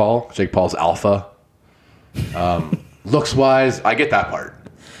like Jake Paul. Jake Paul's alpha. Looks wise, I get that part.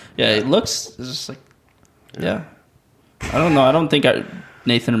 Yeah, it looks it's just like, yeah. I don't know. I don't think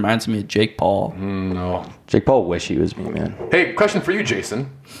Nathan reminds me of Jake Paul. No. Jake Paul wish he was me, man. Hey, question for you, Jason.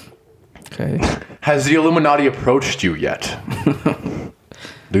 Okay. Has the Illuminati approached you yet?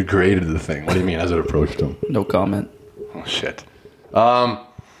 They created the thing. What do you mean, has it approached them? No comment. Oh, shit.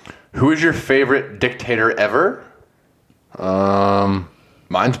 Who is your favorite dictator ever?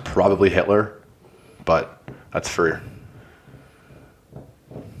 Mine's probably Hitler, but that's for...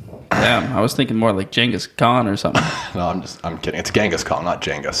 Damn, I was thinking more like Genghis Khan or something. No, I'm kidding. It's Genghis Khan, not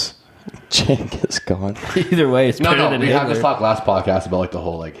Genghis. Genghis Khan. Either way, it's better than we Hitler. had this talk last podcast about like the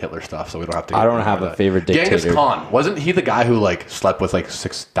whole like Hitler stuff, so we don't have to. I don't have a favorite dictator. Genghis Khan, wasn't he the guy who like slept with like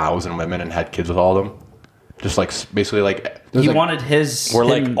 6,000 women and had kids with all of them? Just like basically like He like, wanted his... We're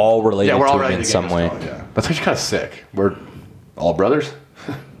like all related yeah, we're all to him related in to some Genghis way. Khan, yeah, that's actually kind of sick. We're all brothers.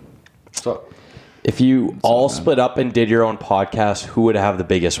 So If you all split up and did your own podcast, who would have the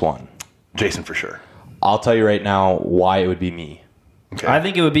biggest one? Jason for sure. I'll tell you right now why it would be me. Okay. I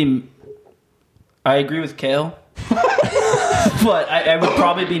think it would be... I agree with Kale. But I would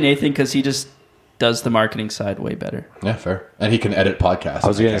probably be Nathan because he just does the marketing side way better. Yeah, fair. And he can edit podcasts.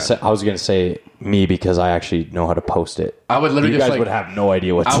 I was gonna say me because I actually know how to post it. I would literally You just guys like would have no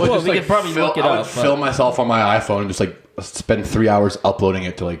idea what to I would do. just we like could probably look it I would up, but- film myself on my iPhone and just like spend 3 hours uploading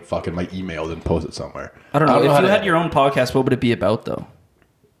it to like fucking my email and post it somewhere. I don't know. how If you to had edit. your own podcast, what would it be about, though?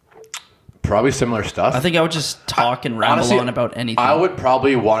 Probably similar stuff. I think I would just talk and ramble Honestly, on about anything. I would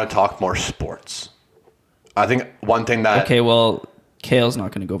probably want to talk more sports. I think one thing that Okay, well, Kale's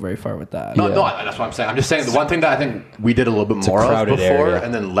not going to go very far with that. no, that's what I'm saying. I'm just saying the one thing that I think we did a little bit more of crowded before, area.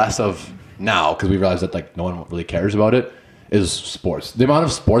 and then less of now because we realized that like no one really cares about it is sports. The amount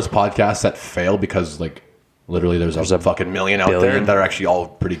of sports podcasts that fail because like literally there's a fucking million out there billion. that are actually all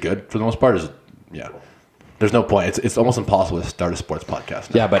pretty good for the most part. Is yeah. There's no point. It's almost impossible to start a sports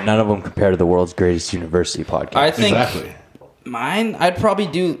podcast. Yeah, but none of them compare to the world's greatest university podcast. I think Exactly. mine, I'd probably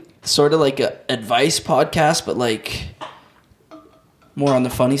do sort of like a advice podcast, but like more on the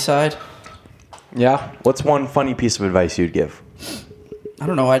funny side. Yeah. What's one funny piece of advice you'd give? I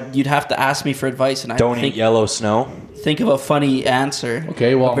don't know. You'd have to ask me for advice, and Don't I'd eat yellow snow. think of a funny answer.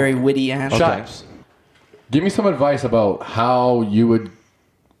 Okay, well, a very witty answer. Shives, give me some advice about how you would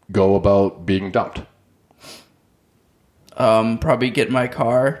go about being dumped. Probably get in my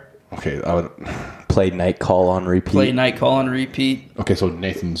car, Okay, I would. Play night call on repeat. play night call on repeat, Okay, so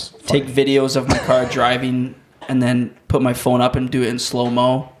Nathan's funny. take videos of my car driving, and then put my phone up and do it in slow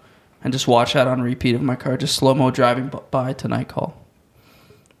mo, and just watch that on repeat of my car, just slow mo driving by to night call,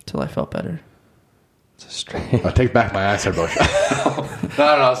 till I felt better. I take back my answer, bro. No,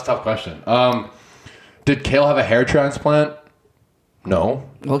 that's a tough question. Did Kale have a hair transplant? No.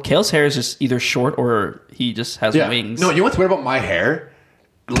 Well, Kale's hair is just either short or he just has wings. No, you know what's weird about my hair?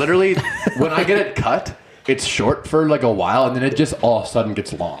 Literally, when I get it cut, it's short for like a while, and then it just all of a sudden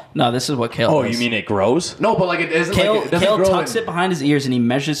gets long. No, this is what Kale Oh, does. you mean it grows? No, but like it isn't. Kale, like, it doesn't Kale grow tucks in- it behind his ears and he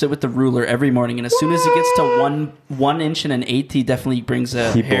measures it with the ruler every morning. And as soon as it gets to 1 inch and an eighth, he definitely brings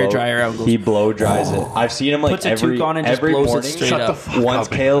a hair dryer out. And goes, He blow dries it. I've seen him like Puts a every toque on and just every blows it morning. straight Shut up. the fuck Once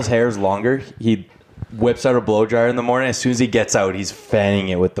up. Kale's hair is longer, he whips out a blow dryer in the morning. As soon as he gets out, he's fanning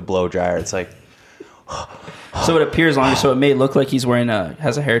it with the blow dryer. It's like So it appears longer, so it may look like he's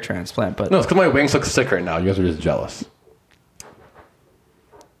has a hair transplant. But No, it's because my wings look sick right now. You guys are just jealous.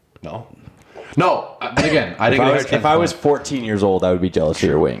 No. But again, I didn't get a hair if I was transplant. 14 years old, I would be jealous of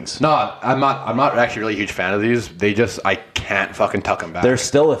your wings. No, I'm not actually really a huge fan of these. I can't fucking tuck them back. They're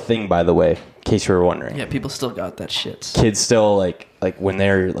still a thing, by the way, in case you were wondering. yeah, people still got that shit. Kids still like when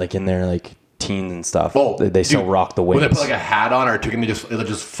they're like in their like teens and stuff. Oh, they still dude, rock the when wings. they put like a hat on or a toque and it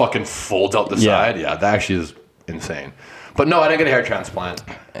just fucking folds out the Yeah. side. Yeah, that actually is insane. But no, I didn't get a hair transplant.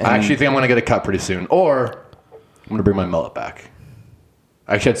 I actually think I'm going to get a cut pretty soon. Or I'm going to bring my mullet back.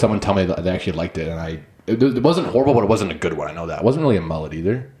 I actually had someone tell me that they actually liked it. And it wasn't horrible, but it wasn't a good one. I know that. It wasn't really a mullet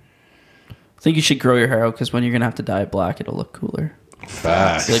either. I think you should grow your hair out because when you're going to have to dye it black, it'll look cooler.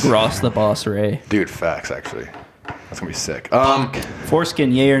 Facts. Like Ross the Boss Ray. Dude, facts, actually. That's going to be sick.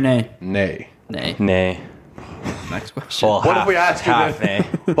 Foreskin, yay or nay? Nay. Nay. Nay. Next question. Well, What if we ask you half this?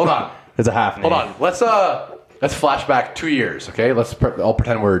 nay? Hold on. It's a half nay. Hold on. Let's flash back 2 years, okay? I'll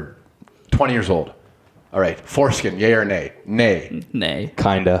pretend we're 20 years old. All right. Foreskin, yay or nay? Nay. Nay.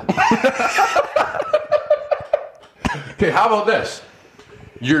 Kinda. Okay, how about this?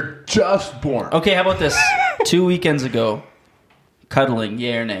 You're just born. Okay, how about this? 2 weekends ago, cuddling,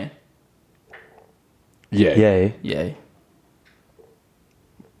 yay or nay? Yay. Yay. Yay.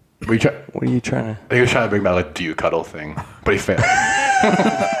 What are you trying to? I think he was trying to bring back like do you cuddle thing, but he failed.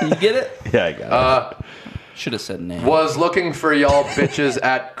 You get it? Yeah, I got it. Should have said name. Was looking for y'all bitches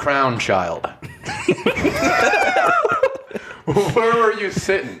at Crown Child. Where were you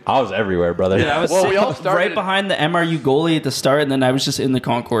sitting? I was everywhere, brother. Yeah, I was Well, we sitting all started- right behind the MRU goalie at the start, and then I was just in the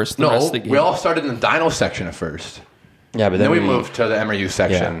concourse the rest of the game. We all started in the Dino section at first. Yeah, but Then we moved to the MRU Yeah.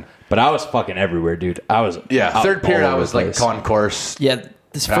 section. But I was fucking everywhere, dude. I was out Third period all I over was the like place. concourse. Yeah,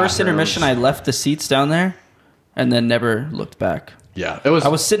 this first Bathrooms. intermission, I left the seats down there, and then never looked back. Yeah, it was. I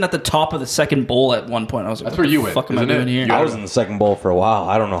was sitting at the top of the second bowl at one point. I was like, That's what where you the went, fuck am I isn't it? doing here? You- I was in the second bowl for a while.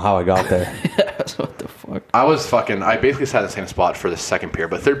 I don't know how I got there. What the fuck? I basically sat in the same spot for the second period,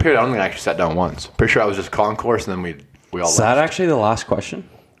 but third period I don't think I actually sat down once. Pretty sure I was just concourse, and then we all Is that left. actually the last question?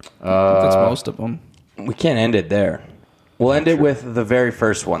 That's most of them. We can't end it there. We'll end it with the very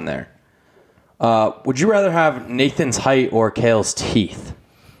first one there. Would you rather have Nathan's height or Kale's teeth?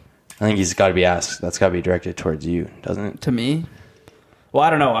 I think he's got to be asked. That's got to be directed towards you, doesn't it? To me? Well, I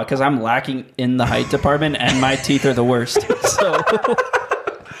don't know, because I'm lacking in the height department, and my teeth are the worst. So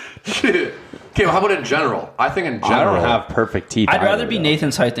Shit. Okay, well, how about in general? I think in I general. don't have perfect teeth. I'd rather either, be though.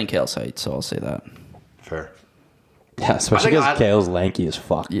 Nathan's height than Kale's height, so I'll say that. Fair. Yeah, especially I think because Kale's lanky as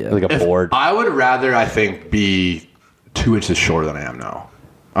fuck. Yeah. Like a board. I would rather, I think, be 2 inches shorter than I am now.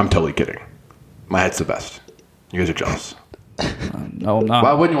 I'm totally kidding. My head's the best. You guys are jealous. No, I'm not.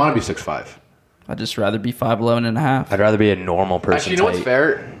 Why wouldn't you want to be 6'5"? I'd just rather be 5'11 and a half. I'd rather be a normal person. Actually, you know what's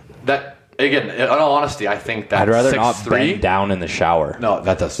fair? That, again, in all honesty, I think that I'd rather not 6'3" bend down in the shower. No,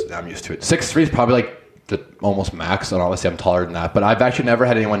 I'm used to it. 6'3" is probably like the almost max, and obviously I'm taller than that. But I've actually never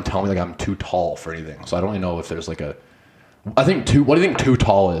had anyone tell me like I'm too tall for anything. So I don't really know if there's like a. What do you think too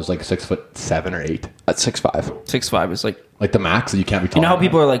tall is? Like 6'7" or 8? At 6'5". 6'5" is like, Like the max that you can't be tall. you know how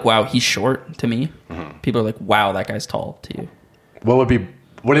people are like, wow, he's short to me? People are like, wow, that guy's tall to you. What do you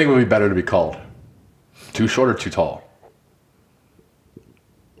think would be better to be called? Too short or too tall?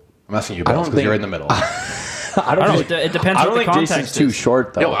 I'm asking you, because think- you're in the middle. I don't know. It depends I what don't the think context Jason's too is.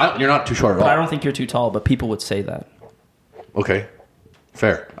 short though. Yo, you're not too short at all. But I don't think you're too tall, but people would say that. Okay,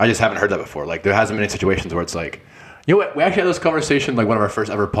 fair. I just haven't heard that before. Like, there hasn't been any situations where it's like, you know what? We actually had this conversation like one of our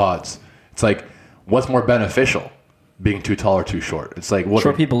first ever pods. It's like, what's more beneficial, being too tall or too short? It's like, what?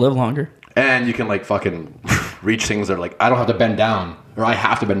 Short people live longer. And you can like fucking reach things that are like, I don't have to bend down, or I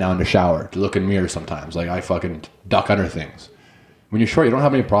have to bend down to shower, to look in mirrors sometimes. Like, I fucking duck under things. When you're short, you don't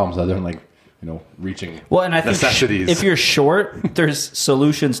have any problems other than like, reaching Well, and I think necessities. if you're short, there's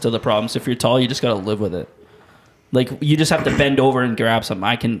solutions to the problems. If you're tall, you just got to live with it. Like, you just have to bend over and grab something.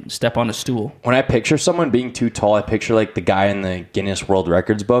 I can step on a stool. When I picture someone being too tall, I picture like the guy in the Guinness World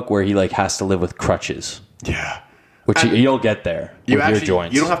Records book where he like has to live with crutches, yeah. which And you'll get there with your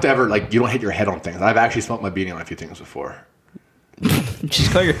joints. You don't have to ever you don't hit your head on things. I've actually smoked my beanie on a few things before.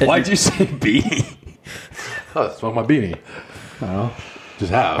 Just got your head. Why'd you say beanie? Oh, smoke my beanie. I don't know.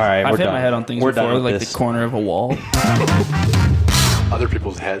 Just have. All right, I've we're hit done. my head on things We're before, done with like this. the corner of a wall, Other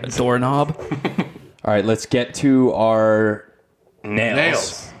people's heads. doorknob. All right, let's get to our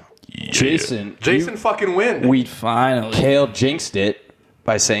nails. Nails. Jason fucking win. we Finally. Kale jinxed it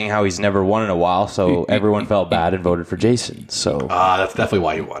by saying how he's never won in a while, so everyone felt bad and voted for Jason. So That's definitely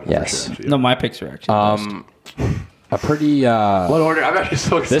why you won. Yes. For sure. No, my picks are actually the best. a pretty What order? I'm actually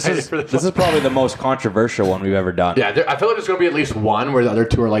so this excited is for this. this is probably the most controversial one we've ever done. Yeah, I feel like there's going to be at least one where the other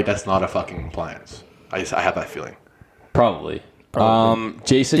two are like, that's not a fucking appliance. I have that feeling. Probably.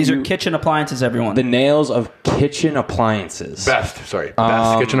 Jason, These are kitchen appliances, everyone. the nails of kitchen appliances. Best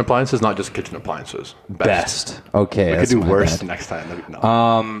kitchen appliances, not just kitchen appliances. Best. Okay, I could that's do my worse bad. next time.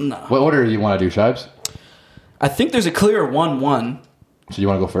 No. What order do you want to do, Shibes? I think there's a clear 1-1, So you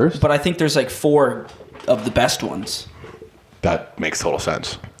want to go first? but I think there's like 4 of the best ones. That makes total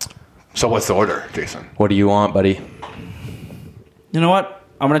sense. So what's the order, Jason? What do you want, buddy? You know what?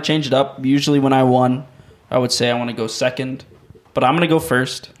 I'm going to change it up. Usually when I won, I would say I want to go second, but I'm going to go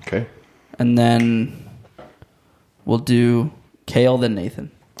first. Okay. And then we'll do Kale, then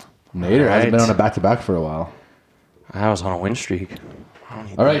Nathan. Nader hasn't Right. been on a back-to-back for a while. I was on a win streak.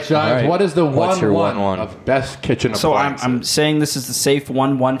 All right, Shibes, All right. what is the What's your 1-1 1-1? of best kitchen So appliances? I'm saying this is the safe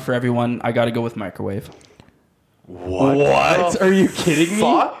 1-1 for everyone. I got to go with microwave. What? Are you kidding me?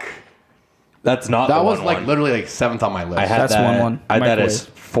 Fuck? That's not That the was 1-1. like literally like 7th on my list. I had That's that. 1-1. I had that as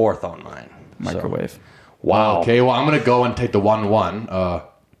Microwave. 4th on mine. Microwave. Wow. Okay, well, I'm going to go and take the 1-1.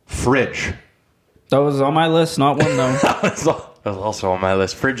 Fridge. That was on my list, not one though. That was also on my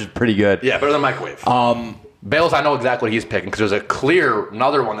list. Fridge is pretty good. Yeah, better than microwave. Bales, I know exactly what he's picking because there's a clear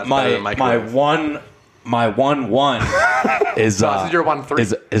another one that's better than My microwave. my 1-1 is this is your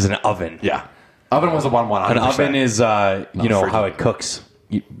 1-3. is an oven. Yeah. Oven was a 1-1. An oven is you know fridge. how it cooks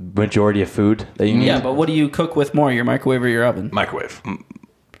majority of food that you need. Yeah, but what do you cook with more, your microwave or your oven? Microwave.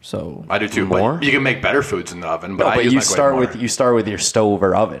 So I do too. More? But you can make better foods in the oven. But, No, I but use you microwave start more. with your stove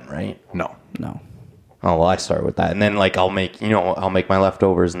or oven, right? No. no. Oh well, I start with that, and then like I'll make my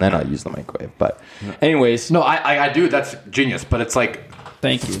leftovers, and then I'll use the microwave. But anyways, No, I do. That's genius. But it's like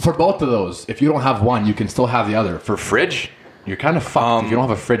Thank you. for both of those, if you don't have one, you can still have the other. For fridge, you're kind of fucked. If you don't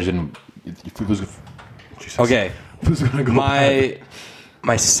have a fridge, then Jesus. okay. Who's gonna go bad?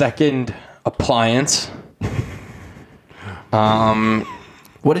 My second appliance,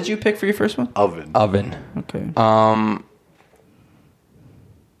 What did you pick for your first one? Oven. Okay. oh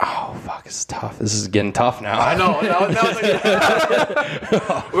fuck, it's tough. This is getting tough now. I know. That was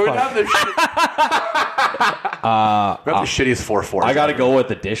we're gonna have the we have the shittiest 4-4. I gotta go with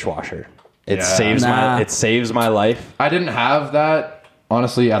the dishwasher. It Yeah. saves my life. I didn't have that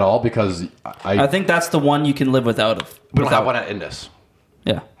honestly at all because I think that's the one you can live without. we don't have one at Indus.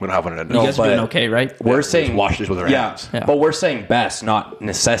 Yeah. We don't have one at Indus. You guys are doing but- okay, right? We're just saying wash this with our hands. Yeah. but we're saying best, not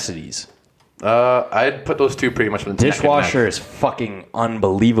necessities. I'd put those two pretty much. Dishwasher is fucking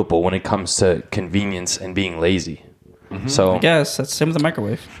unbelievable when it comes to convenience and being lazy. So I guess that's the same with the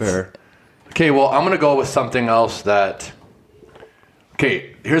microwave. fair. Okay, well, I'm gonna go with something else that.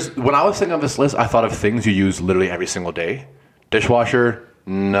 Okay, here's when I was thinking of this list, I thought of things you use literally every single day. Dishwasher,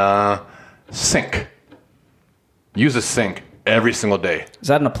 nah. Sink. Use a sink every single day. Is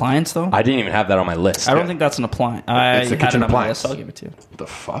that an appliance though? I didn't even have that on my list. I don't think that's an appliance. I It's a had kitchen it on my appliance. list. I'll give it to you. What the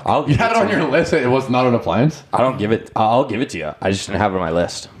fuck? I'll You give had it it on to your list. It was not an appliance. I'll give it to you. I just didn't have it on my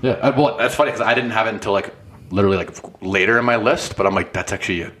list. Yeah. Well, that's funny because I didn't have it until like literally like later in my list. But I'm like, that's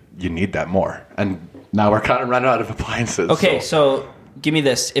actually you need that more. And now we're kind of running out of appliances. Okay, so give me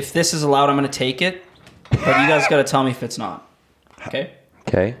this. If this is allowed, I'm going to take it. But you guys got to tell me if it's not. Okay?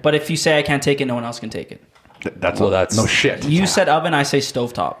 Okay. But if you say I can't take it, no one else can take it. That's that's- no shit. You said oven, I say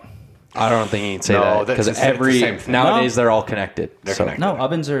stovetop. I don't think you can say No, that that's because the same thing. nowadays No. they're all connected. They're So- connected. No,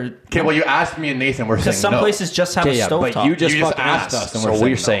 ovens are... Okay, well, you asked me and Nathan. We're saying Because some no. places just have a Yeah, stovetop. but you just You just fucking asked asked us, and so we're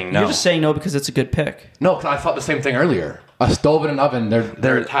we're saying saying no. You're just saying no because it's a good pick. No, because I thought the same thing earlier. A stove and an oven, they're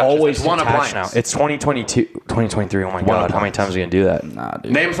They're attached. always It's one attached now. appliance. It's 2022, 2023. Oh my god, how many appliance. times are you gonna do that? Nah,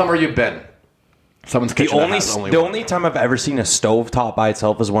 dude. Name somewhere you've been. Someone's kitchen. that has The one. only time I've ever seen a stovetop by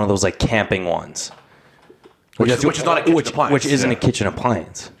itself is one of those like camping ones, which is not a kitchen appliance. which isn't Yeah. a kitchen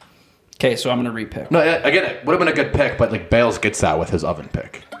appliance. Okay, so I'm going to repick. No, again, it would have been a good pick, but like Bales gets that with his oven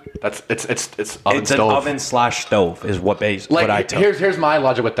pick. That's it's oven It's stove. an oven/stove is what Like I took. here's my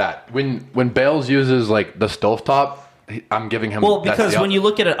logic with that. When Bales uses like the stovetop, I'm giving him. Well, that's because the when you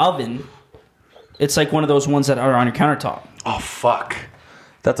look at an oven, it's like one of those ones that are on your countertop. oh fuck.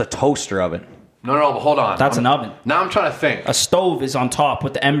 That's a toaster oven. No, but hold on. That's an oven. Now I'm trying to think. A stove is on top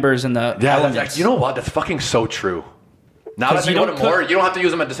with the embers and the Yeah, elements. that's, you know what? That's fucking so true. Now that I 'Cause you think about don't it more, cook- you don't have to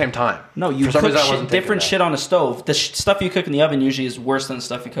use them at the same time. No, you For some cook reason, I wasn't thinking different that. shit on a stove. The stuff you cook in the oven usually is worse than the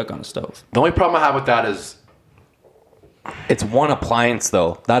stuff you cook on a stove. The only problem I have with that is It's one appliance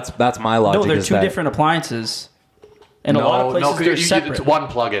though. That's my logic. No, they're is two that different appliances. In a lot of places, 'cause they're you- separate. it's one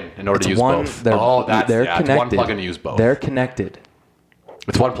plug-in in order to It's use one. both. They're, That's they're yeah, connected. it's one plug-in to use both. They're connected.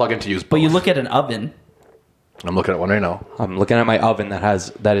 It's one plug-in to use both. But you look at an oven. I'm looking at one right now. I'm looking at my oven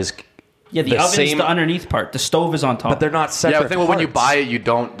that is. Yeah, the The oven's same- the underneath part. The stove is on top. But they're not separate. Yeah, the thing with when you parts. buy it, you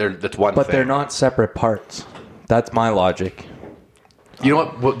don't. That's one. But thing. they're not separate parts. That's my logic. You know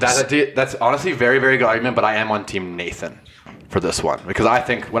what? Well, that's honestly very, very good argument. But I am on team Nathan for this one because I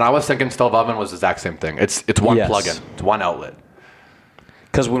think when I was thinking stove oven was the exact same thing. It's one Yes. plug-in. It's one outlet.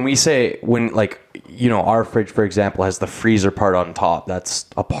 Because when our fridge, for example, has the freezer part on top. That's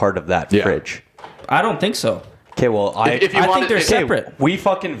a part of that Yeah. fridge. I don't think so. Okay, well, If you I want think they're it- separate. we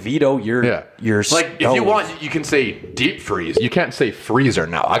fucking veto your like if you stove. want, you can say deep freeze. You can't say freezer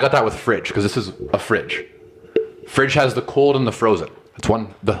now. I got that with fridge because this is a fridge. Fridge has the cold and the frozen. It's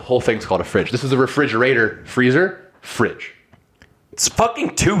one. The whole thing's called a fridge. This is a refrigerator, freezer, fridge. It's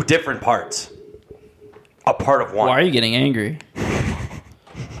fucking two different parts. A part of one. Why are you getting angry?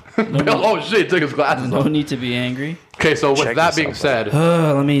 Oh shit! Took his glasses No off. need to be angry. Okay, so with Check that being yourself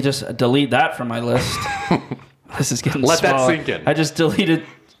said, Let me just delete that from my list. This is getting Let that small. sink in. I just deleted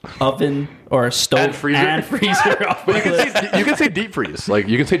oven or stove And freezer? off but my list. you can say deep freeze. Like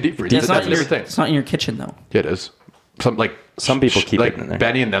you can say deep freeze. It's That's not, your your, thing. it's not in your kitchen though. Yeah, it is. Some people keep like it in there.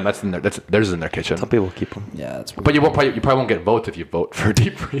 Benny and them. That's in there. Theirs is in their kitchen. Some people keep them. Yeah, that's. But you probably won't get votes if you vote for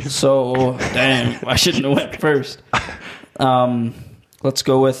deep freeze. So damn, I shouldn't have went first. Let's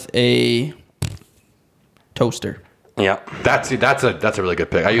go with a toaster. Yeah, That's a really good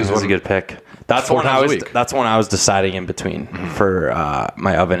pick. I use that's one. a good pick. That's 4 one times I a was. week. That's one I was deciding in between for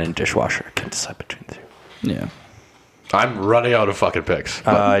my oven and dishwasher. I couldn't decide between the two. Yeah. I'm running out of fucking picks.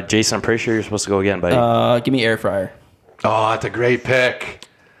 Jason, I'm pretty sure you're supposed to go again, buddy. Give me air fryer. Oh, that's a great pick.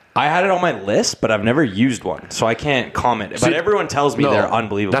 I had it on my list, but I've never used one, so I can't comment. But everyone tells me they're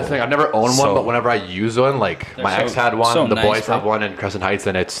unbelievable. That's the thing. I've never owned one, but whenever I use one, like my ex had one, so the nice, boys bro. have one in Crescent Heights,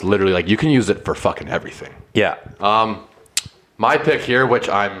 and it's literally like you can use it for fucking everything. Yeah. My pick here, which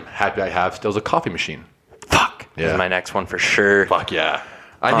I'm happy I have, still is a coffee machine. Fuck. Yeah. This is my next one for sure. Fuck yeah.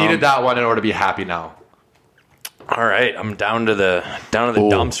 I needed that one in order to be happy now. All right, I'm down to the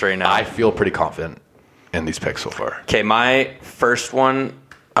dumps right now. I feel pretty confident in these picks so far. Okay, my first one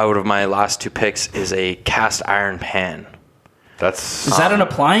out of my last 2 picks is a cast iron pan. That's Is that an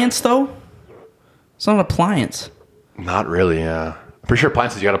appliance, though? It's not an appliance. not really, yeah. I'm pretty sure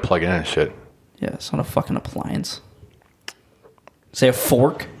appliances you gotta plug in and shit. Yeah, it's not a fucking appliance. Say a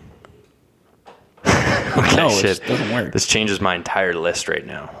fork? Okay, No, shit. it just doesn't work. This changes my entire list right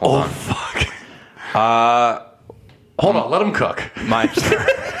now. Hold on. Fuck. Hold on, let him cook. My,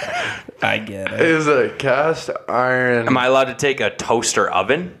 I get it. Is a cast iron. am I allowed to take a toaster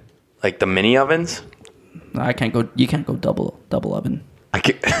oven? Like the mini ovens? I can't go. You can't go double oven. I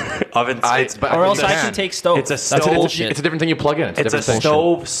can, ovens. But Or I else think I you can take stove. It's a That's stove. bullshit. It's a different thing you plug in. It's a different thing.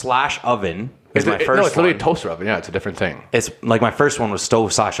 stove/oven. Is my first No, it's literally one. a toaster oven. Yeah, it's a different thing. It's like my first one was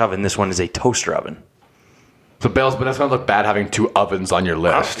stove/oven. This one is a toaster oven. So, Bales, but that's gonna look bad having 2 ovens on your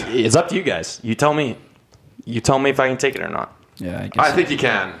list. It's up to you guys. You tell me. You tell me if I can take it or not. Yeah, I guess. I think you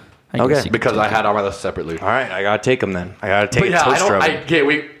can I guess okay, you can because take I it. had on my list separately. All right, I gotta take them then. I gotta take But a yeah, toaster oven.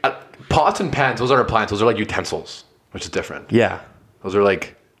 okay, pots and pans. Those aren't appliances. Those are like utensils, which is different. Yeah. Those are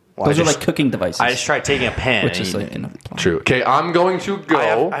like Those are like cooking devices. I just tried taking a pan. which and is you- like an appliance. true. Okay, I'm going to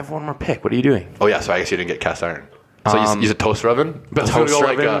go. I have one more pick. What are you doing? Oh yeah, so I guess you didn't get cast iron. So you use a toaster oven. But it's gonna go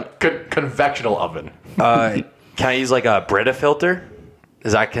toaster like oven? a convectional oven. Can I use like a Brita filter?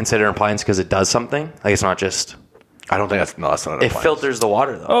 Is that considered an appliance because it does something? Like it's not just. I don't think that's not an It appliance. filters the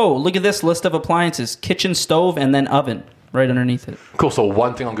water though. Oh, look at this list of appliances: kitchen, stove, and then oven right underneath it. Cool. So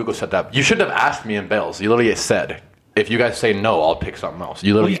one thing on Google set that up. You shouldn't have asked me in Bales. You literally said, if you guys say no, I'll pick something else.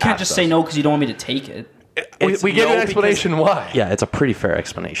 You Well, literally you can't asked just us. say no because you don't want me to take it. We gave you an explanation why. Yeah, it's a pretty fair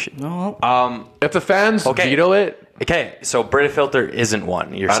explanation. No, If the fans veto it, Okay, so Brita filter isn't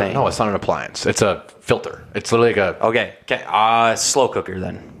one. You're I don't saying know. It's not an appliance. It's a filter. It's literally like a. Okay. Slow cooker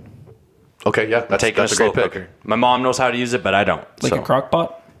then. Okay, yeah, that's Taking that's a a slow great pick. cooker. My mom knows how to use it, but I don't. like so. a crock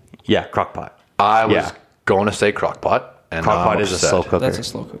pot. Yeah, crock pot. I was Yeah. going to say crockpot, and Crock pot I'm is a upset. slow cooker. That's a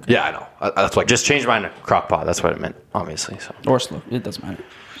slow cooker. Yeah, I know. That's like Just change mine to crock pot. That's what it meant, obviously. So Or slow. It doesn't matter.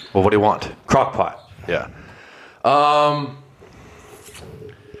 Well, what do you want? crock pot. Yeah.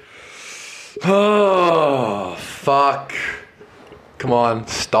 Oh fuck! Come on,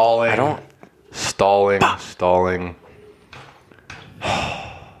 stalling. I don't- Stalling.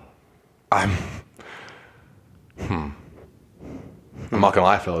 I'm not gonna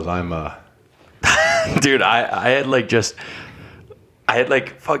lie, fellas. Dude, I had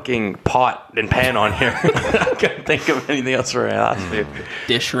like fucking pot and pan on here. I couldn't think of anything else for my last dude.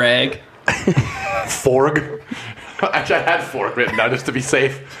 Dish rag. Forg. Actually, I had fork written down just to be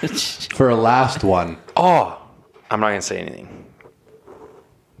safe. For a last one. Oh, I'm not gonna say anything.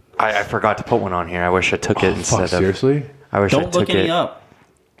 I forgot to put one on here. I wish I took it instead Fuck, of. seriously? I wish I Don't took look any it up.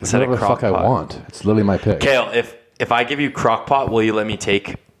 instead Whatever of the crock fuck I pot. want. It's literally my pick. Kale, if I give you crock pot, will you let me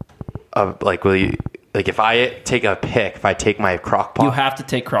take will you if I take a pick, if I take my crock pot? You have to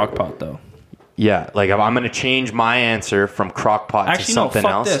take crock pot though. Yeah, like if I'm going to change my answer from crock pot to Actually, no. something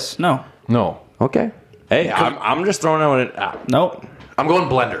Fuck else. this. No. No. Okay. Hey, I'm just throwing out it. Nope. I'm going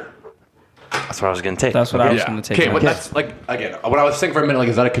blender. That's what I was going to take. That's what I was going to take. Okay, but next. that's like, again, what I was saying for a minute, like,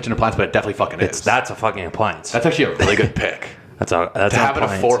 is that a kitchen appliance? But it definitely fucking is. That's a fucking appliance. That's actually a really good pick. That's To an have it a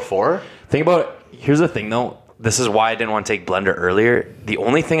appliance. 4-4? Think about it. Here's the thing, though. This is why I didn't want to take blender earlier. The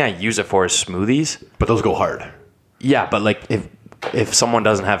only thing I use it for is smoothies. But those go hard. Yeah, but like if someone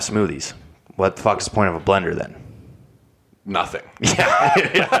doesn't have smoothies, what the fuck is the point of a blender then? Nothing.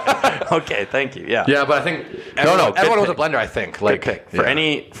 Yeah. Okay, thank you. Yeah. Yeah, but I think everyone knows a blender, I think. Like, Pick. For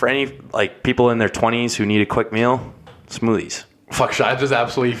any like people in their 20s who need a quick meal, smoothies. Fuck, I'm just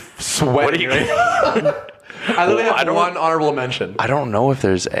absolutely sweating. What do you- right now. I literally Well, I have don't- one honorable mention. I don't know if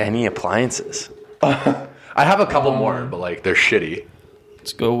there's any appliances. I have a couple more, but like they're shitty.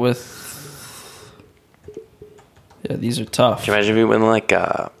 Let's go with. Yeah, these are tough. Can you imagine if we went like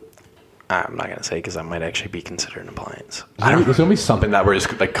I'm not gonna say because that might actually be considered an appliance. There's gonna be something that we're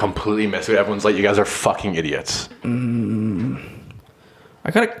just like completely missing. Everyone's like, you guys are fucking idiots.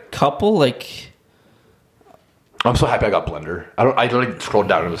 I got a couple like. I'm so happy I got blender. I literally scrolled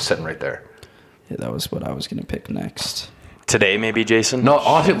down and it was sitting right there. Yeah, that was what I was going to pick next. Today, maybe Jason. No,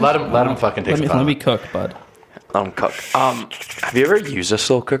 honestly, let him fucking take some time. Let me cook, bud. Uncook. Have you ever used a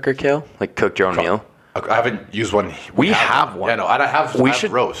slow cooker, Kale? Like cooked your own meal? I haven't used one. We have one. Yeah, no, I have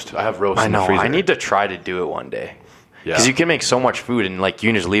roast. I have roast I in the know. freezer. I need to try to do it one day. Yeah. Because you can make so much food and like you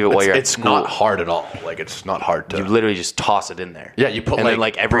can just leave it while you're at It's school. not hard at all. Like, it's not hard to... You literally just toss it in there. Yeah, you put and then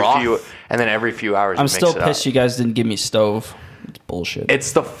like every broth. few hours. I'm you still mix it pissed up. you guys didn't give me stove. It's bullshit.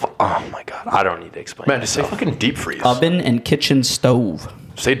 It's the oh my god! I don't need to explain. Man, just say fucking deep freeze. Oven and kitchen stove.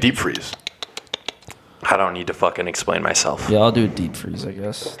 Say deep freeze. I don't need to fucking explain myself. Yeah, I'll do deep freeze, I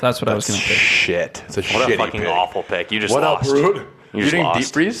guess. That's what I was That's going to pick. shit. It's a What shitty a fucking pick. awful pick. You just What lost. up, Rude? You You just doing lost.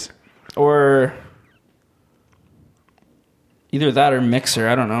 deep freeze? Or either that or mixer.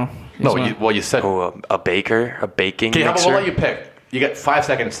 I don't know. No, you said... Oh, a baking Okay, how about mixer. we'll let you pick? You get 5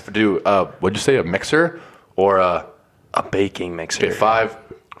 seconds to do, what'd you say, a mixer or a... A baking mixer. Okay, 5,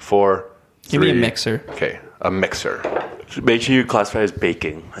 4, 3... Give me a mixer. Okay, a mixer. Make sure you classify as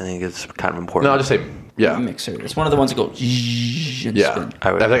baking. I think it's kind of important. No, I'll just say, yeah. A mixer. It's one of the ones that go. And Yeah, spin. I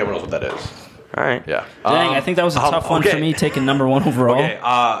think everyone knows what that is. All right. Yeah. Dang, I think that was a tough one for okay. me taking number one overall. Okay.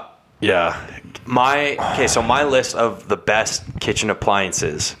 Yeah. So my list of the best kitchen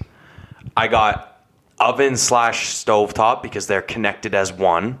appliances, I got oven / stovetop because they're connected as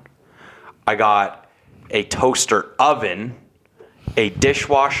one. I got a toaster oven, a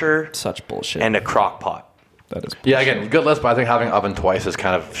dishwasher, Such bullshit. and a crock pot. that is. Yeah, again, good list, but I think having oven twice is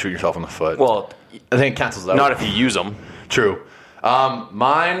kind of shooting yourself in the foot. Well, I think it cancels out. not if you use them. True.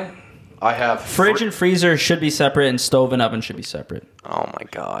 Mine, I have... Fridge and freezer should be separate, and stove and oven should be separate. Oh my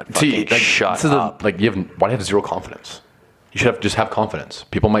god! See, Fucking shut this is up. why do you have zero confidence? You should just have confidence.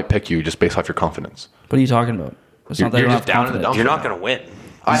 People might pick you just based off your confidence. What are you talking about? It's You're- not that I you're don't just have down in the confidence. dumps. You're not gonna win.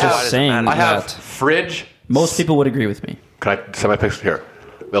 I I'm have, just saying. I have that fridge. most people would agree with me. Can I say my picks here?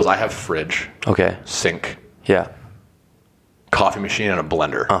 Bills, I have fridge, Okay. sink, Yeah. coffee machine, and a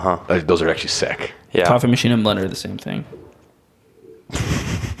blender. Uh-huh. Those are actually sick. Yeah. Coffee machine and blender are the same thing.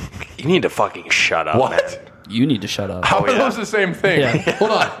 You need to fucking shut up, man. You need to shut up. How are yeah. those the same thing? Yeah.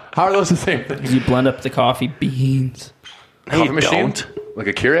 Hold on. How are those the same thing? You blend up the coffee beans. No, Coffee you machine? don't. Like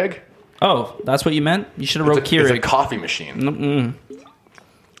a Keurig? Oh, that's what you meant? You should have wrote It's a Keurig. coffee machine. Mm-mm.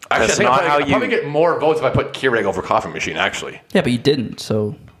 Actually, That's I think not I'd how probably get more votes if I put Keurig over coffee machine, actually. Yeah, but you didn't,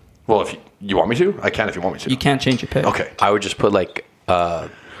 so Well, if you want me to, I can if you want me to. you can't change your pick. Okay. I would just put like.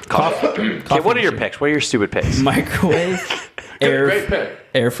 Coffee Okay, what are your picks? What are your stupid picks? Microwave, Great pick.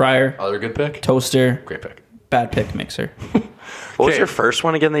 air fryer, Other good pick? toaster, Great pick. bad pick, mixer, What was Okay. your first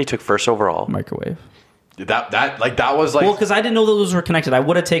one again that you took first overall? microwave. That was like... Well, because I didn't know those were connected. I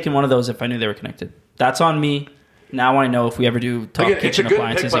would have taken one of those if I knew they were connected. That's on me. Now I know if we ever do top Again, it's a kitchen good pick,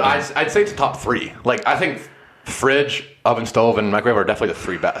 appliances but again. I'd say it's the top 3. Like, I think fridge, oven, stove, and microwave are definitely the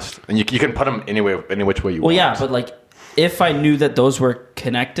 3 best. And you can put them any which way you want. Well, yeah, but like if I knew that those were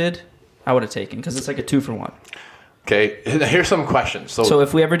connected, I would have taken because it's like a 2-for-1. Okay, here's some questions. So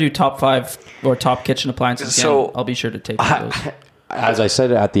if we ever do top 5 or top kitchen appliances again, So- I'll be sure to take one of those. As I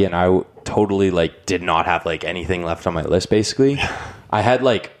said at the end, I totally like did not have like anything left on my list. Basically, I had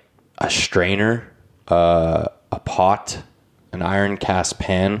like a strainer, a pot, an iron cast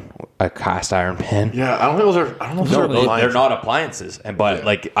pan, a cast iron pan. yeah, I don't know if those are appliances. They're not appliances, and but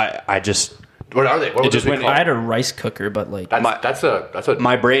like I just What are they? What would just those be went- called? I had a rice cooker, but like That's a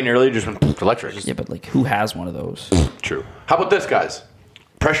my brain earlier just went. electric. yeah, but like who has one of those? True. How about this, guys?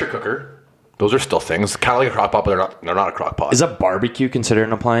 Pressure cooker. Those are still things. Kind of like a crock pot, but they're not a crock pot. Is a barbecue considered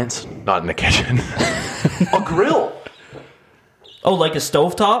an appliance? Not in the kitchen. A grill. Oh, like a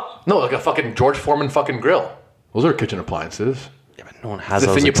stovetop? No, like a fucking George Foreman fucking grill. Those are kitchen appliances. Yeah, but no one has The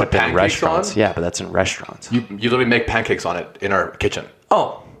those thing you except put in pancakes restaurants. on? Yeah, but that's in restaurants. You literally make pancakes on it in our kitchen.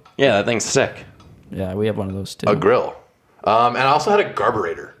 Oh, yeah, that thing's sick. Yeah, we have one of those too. A grill. And I also had a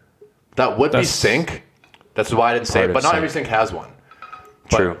garburator. That would be That's- sink. That's why I didn't say Part it. of But not sink. every sink has one.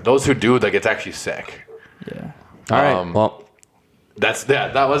 But True. those who do, like, it's actually sick. Yeah. All right. Well,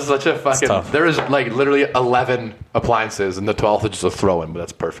 That was such a fucking... tough. There is, like, literally 11 appliances, and the 12th is just a throw-in, but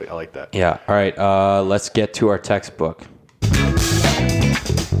that's perfect. I like that. yeah. All right. Let's get to our textbook.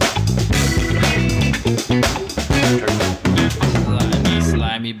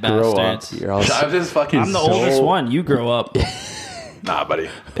 Slimy bastards. You're all Chives is fucking I'm the oldest one. You grow up. Nah, buddy.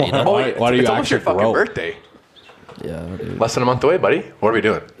 Beta. Why do you it's almost your actually fucking grow? birthday. Yeah, dude. Less than a month away, buddy. What are we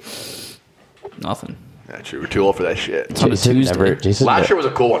doing? Nothing. Yeah, true. We're too old for that shit. It's on a Tuesday. Jason Last year was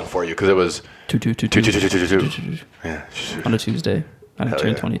a cool one for you because it was Two. two. Yeah. On a Tuesday. I Hell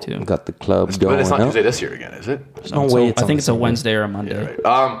turned yeah. 22. got the club But going. it's not up. Tuesday this year again, is it? There's no So way. It's I on think the it's a same day. Wednesday or a Monday.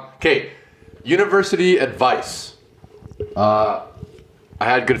 Right. Okay. University advice. I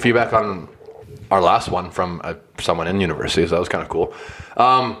had good feedback on our last one from someone in university, so that was kind of cool.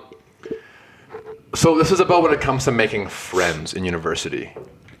 So this is about when it comes to making friends in university.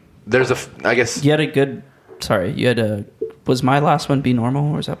 There's I guess... You had a good... Sorry, you had a... Was my last one Be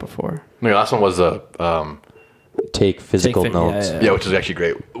Normal, or was that before? No, your last one was Take physical notes. Yeah, which is actually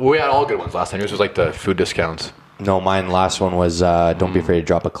great. We had all good ones last time. Yours was like the food discounts. No, mine last one was don't be afraid to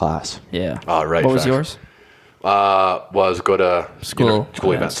drop a class. Yeah. Oh, right. What was yours? Was go to School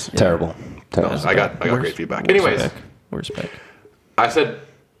events. Yeah. Terrible. No, I got great feedback. Anyways, Worst pick. I said,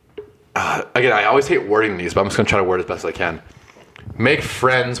 again, I always hate wording these, but I'm just going to try to word it as best as I can. Make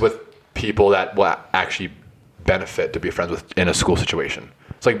friends with people that will actually benefit to be friends with in a school situation.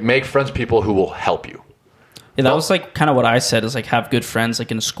 It's like make friends with people who will help you. Yeah, that was like kind of what I said, is like have good friends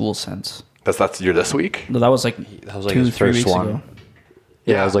like in a school sense. That's your this week? No, that was like his 3 first weeks one. ago.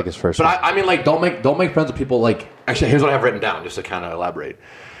 Yeah, that was like his first But one. I mean, like, don't make friends with people, like... Actually, here's what I have written down, just to kind of elaborate.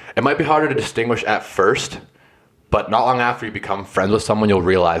 It might be harder to distinguish at first, but not long after you become friends with someone, you'll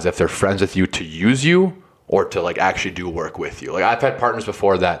realize if they're friends with you to use you or to, like, actually do work with you. Like, I've had partners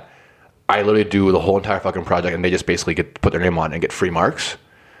before that I literally do the whole entire fucking project, and they just basically put their name on and get free marks.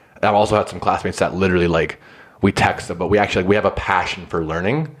 And I've also had some classmates that literally, like, we text them, but we have a passion for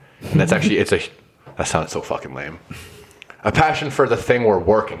learning. And that's actually, that sounded so fucking lame. A passion for the thing we're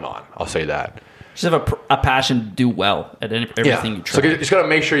working on. I'll say that. Just have a passion to do well at everything you try. So you just got to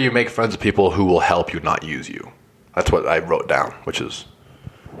make sure you make friends with people who will help you, not use you. That's what I wrote down, which is,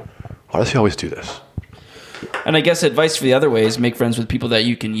 why does he always do this? And I guess advice for the other way is make friends with people that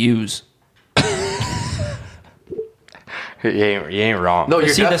you can use. You ain't wrong. No, You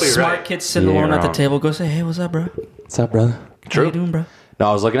you're see the definitely smart right. kid sitting Yeah, alone at the wrong. table, go say, hey, what's up, bro? What's up, brother? True. How you doing, bro? No,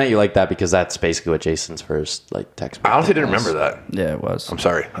 I was looking at you like that because that's basically what Jason's first like text. I honestly didn't remember that. Yeah, it was. I'm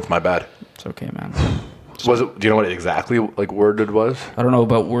sorry. That's my bad. It's okay, man. Was it? Do you know what exactly like worded was? I don't know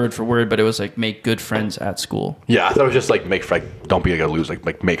about word for word, but it was like make good friends at school. Yeah, I thought it was just like don't be like a loser.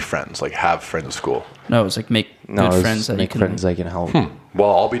 Like make friends. Like have friends at school. No, it was like make good friends that you make can. friends that can help.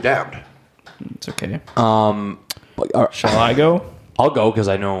 Well, I'll be damned. It's okay. Shall I go? I'll go because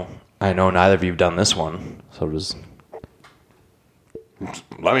I know neither of you've done this one. So just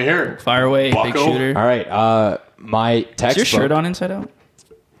Let me hear it. Fire away, big Bucko. shooter. all right. My Is textbook. your shirt on inside out?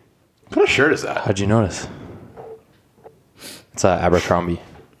 What kind of shirt is that? How'd you notice? It's Abercrombie.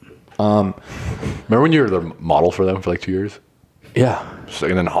 Remember when you were the model for them for like 2 years? Yeah. So,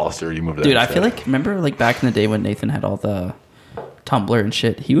 and then Hollister, you moved there. Dude, I instead. feel like, remember like back in the day when Nathan had all the Tumblr and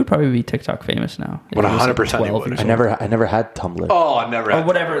shit, he would probably be TikTok famous now. If he was, like, 100% he 12 would. years I old. never had Tumblr. Oh, I never. Or Had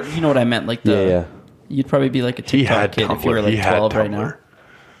whatever, you know what I meant. Like the, Yeah. You'd probably be like a He TikTok had kid Tumblr. if you were like He had 12 right Tumblr.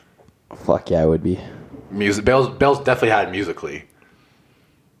 now. Fuck yeah, I would be. Music. Bales definitely had Musically,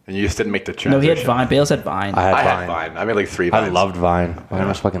 and you just didn't make the transition. No, he had Vine. Bales had Vine. I had I Vine. had Vine. I made like 3 I Vines. loved Vine. Vine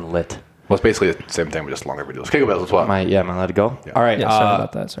was fucking lit. Well, it's basically the same thing, but just longer videos. Okay, go Bales. What's what? Am I let it go? Yeah. All right. Yeah, sorry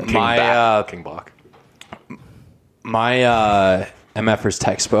about that. Sorry. King my, Bach. King Bach. My MFers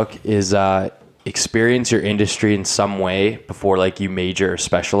textbook is experience your industry in some way before like you major or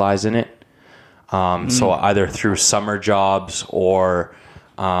specialize in it. So either through summer jobs or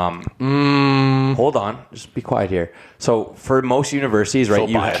hold on, just be quiet here. So for most universities, right?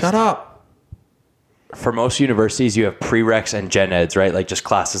 So biased. Shut up. For most universities, you have prereqs and gen eds, right? Like just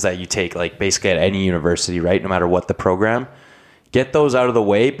classes that you take, like basically at any university, right? No matter what the program. Get those out of the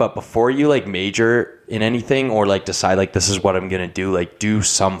way, but before you like major in anything or like decide like this is what I'm gonna do, like do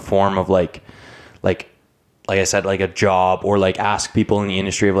some form of like I said, like a job or like ask people in the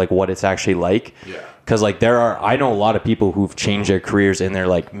industry of like what it's actually like. Yeah. Because like I know a lot of people who've changed their careers in their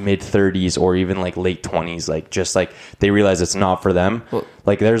like mid 30s or even like late 20s, like just like they realize it's not for them. Well,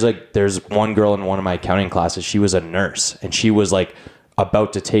 like there's one girl in one of my accounting classes. She was a nurse and she was like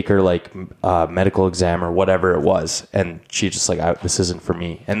about to take her like medical exam or whatever it was, and she just like this isn't for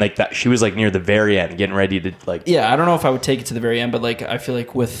me. And like that, she was like near the very end, getting ready to like. Yeah, I don't know if I would take it to the very end, but like I feel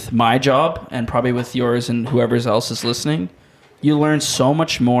like with my job and probably with yours and whoever else is listening, you learn so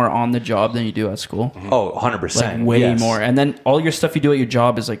much more on the job than you do at school. Oh, 100%. Like way more. And then all your stuff you do at your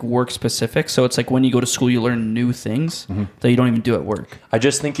job is like work specific. So it's like when you go to school, you learn new things that you don't even do at work. I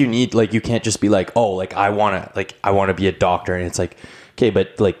just think you need like you can't just be like, oh, like I want to be a doctor, and it's like, okay,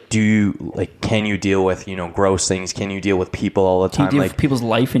 but like, can you deal with gross things? Can you deal with people all the Can time? you deal Like with people's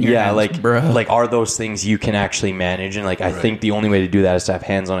life in your hands, bruh? like are those things you can actually manage? And like I think the only way to do that is to have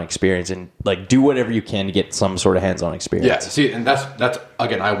hands-on experience and like do whatever you can to get some sort of hands-on experience. Yeah. See, and that's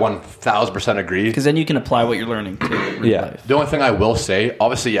again, I 1000% agree. Because then you can apply what you're learning to real life. The only thing I will say,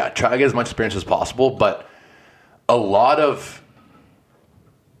 obviously, yeah, try to get as much experience as possible, but a lot of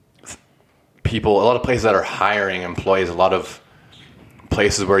people, a lot of places that are hiring employees, a lot of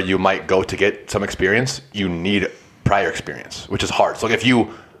places where you might go to get some experience, you need prior experience, which is hard. So like if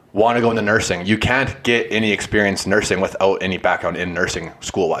you want to go into nursing, you can't get any experience nursing without any background in nursing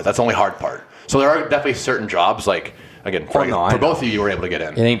school-wise. That's the only hard part. So there are definitely certain jobs, like, again, for both of you were able to get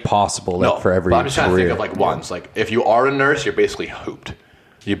in. It ain't possible like, for every but I'm just trying to career. think of like ones. Like if you are a nurse, you're basically hooped.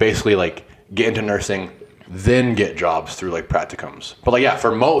 You basically like get into nursing, then get jobs through like practicums. But like, yeah,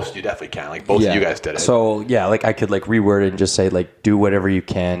 for most, you definitely can. Like both of you guys did it. So yeah, like I could like reword it and just say like do whatever you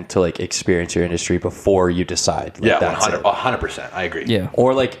can to like experience your industry before you decide. Like, yeah, that's 100%. I agree. Yeah.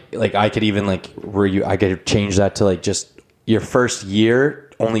 Or like I could even like I could change that to like just your first year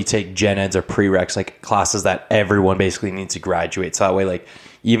only take gen eds or prereqs, like classes that everyone basically needs to graduate. So that way, like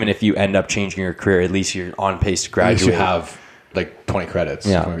even if you end up changing your career, at least you're on pace to graduate. At least you have like 20 credits.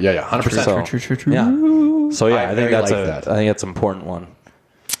 Yeah, 100%. True. Yeah. So yeah, I think very that's I think that's an important one.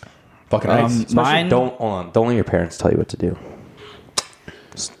 Fucking nice. Especially Mine- don't let your parents tell you what to do.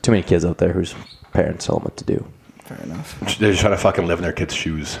 There's too many kids out there whose parents tell them what to do Fair enough. They're just trying to fucking live in their kids'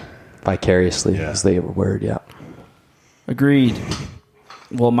 shoes. vicariously, as they word. Yeah. Agreed.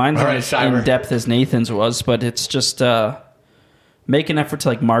 Well, mine's All not right, as Shiver. in depth as Nathan's was, but it's just make an effort to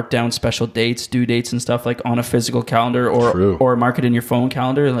like mark down special dates, due dates, and stuff like on a physical calendar, or mark it in your phone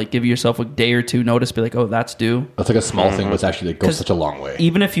calendar, and like give yourself a day or two notice. Be like, oh, that's due. That's like a small thing, but it's actually like goes such a long way.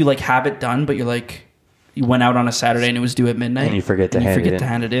 Even if you like have it done, but you're like you went out on a Saturday and it was due at midnight, And you forget to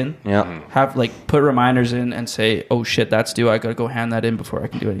hand it in. Yeah. Have like put reminders in and say, oh shit, that's due. I gotta go hand that in before I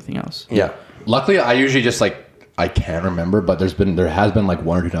can do anything else. Yeah. Luckily, I usually just like I can't remember, but there has been like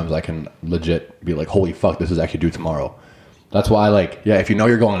one or two times I can legit be like, holy fuck, this is actually due tomorrow. That's why, like, yeah, if you know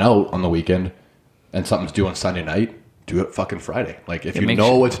you're going out on the weekend and something's due on Sunday night, do it fucking Friday. Like, if you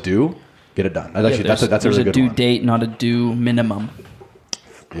know what's due, get it done. That's a really good due one. date, not a due minimum.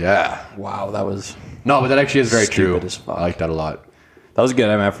 Yeah. Wow, that was No, but that actually is very true. Stupid as fuck. I like that a lot. that was good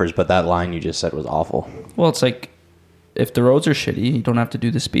MFers, but that line you just said was awful. Well, it's like if the roads are shitty, you don't have to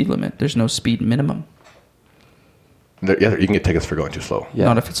do the speed limit. There's no speed minimum. Yeah, you can get tickets for going too slow. Yeah.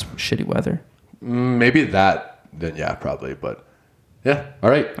 Not if it's shitty weather. Maybe that, then yeah, probably. But yeah,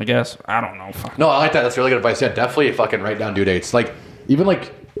 all right. I guess. I don't know. Fuck. No, I like that. That's really good advice. Yeah, definitely fucking write down due dates. Like, even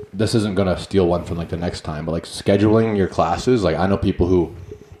like, this isn't going to steal one from like the next time, but like scheduling your classes. Like, I know people who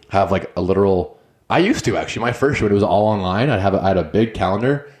have like a literal, I used to actually, my first year when it was all online, I had a big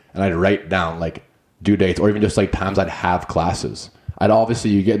calendar and I'd write down like due dates or even just like times I'd have classes. Obviously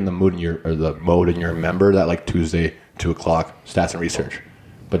you get in the mood and you remember that like Tuesday, 2:00, stats and research.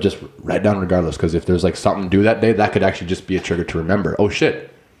 But just write down regardless, because if there's like something due that day, that could actually just be a trigger to remember. Oh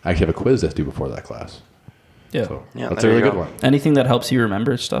shit, I actually have a quiz that's due before that class. Yeah. So Yeah, that's a there really you good go. one. Anything that helps you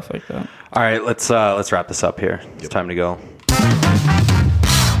remember stuff like that. All right, let's wrap this up here. It's time to go.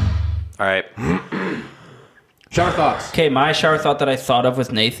 All right. Shower thoughts. Okay, my shower thought that I thought of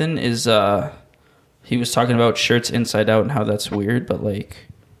with Nathan is he was talking about shirts inside out and how that's weird, but like,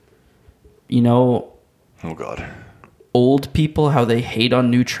 you know, Oh god. old people, how they hate on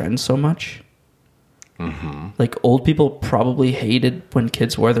new trends so much. Mm-hmm. Like old people probably hated when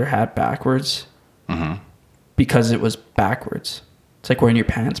kids wore their hat backwards because it was backwards. It's like wearing your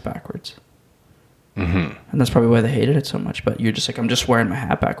pants backwards. Mm-hmm. And that's probably why they hated it so much. But you're just like, I'm just wearing my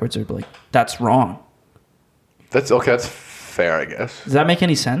hat backwards. They'd be like, that's wrong. That's okay. That's fair, I guess. Does that make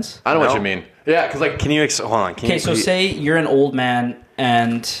any sense? I know No. what you mean. Yeah, because like, Can you hold on? Okay, so say you're an old man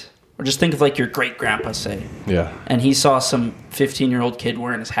or just think of like your great grandpa, say, yeah, and he saw some 15-year-old kid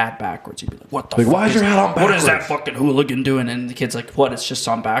wearing his hat backwards. He'd be like, what the Like, fuck why is your hat on What is that backwards? fucking hooligan doing? And the kid's like, what? It's just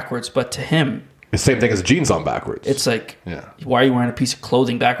on backwards. But to him, the same thing as jeans on backwards. it's like, Yeah. why are you wearing a piece of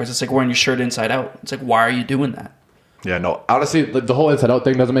clothing backwards? It's like wearing your shirt inside out. It's like, why are you doing that? Yeah, no. Honestly, the whole inside out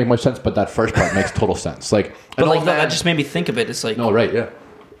thing doesn't make much sense, but that first part makes total sense. Like, But an like old that man- just made me think of it. It's like, No, right, yeah.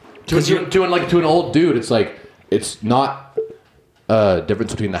 To an old dude, it's like it's not a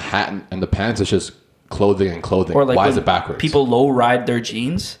difference between the hat and the pants. It's just clothing and clothing. or like why when is it backwards? people low ride their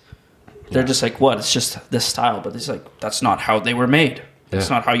jeans. They're just like, what? It's just this style, but it's like that's not how they were made. That's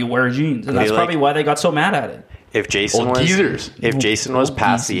Yeah. not how you wear jeans, and that's like- probably why they got so mad at it. If Jason Old was geezers. Old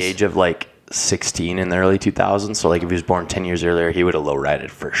past the geezers. age of like 16 in the early 2000s, so like if he was born 10 years earlier, he would have low rided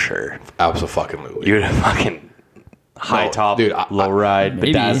for sure. Absolutely. You would have fucking high top, dude, low ride,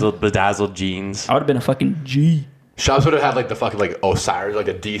 Maybe. bedazzled jeans. I would have been a fucking G. Shops would have had like the fucking like Osiris, like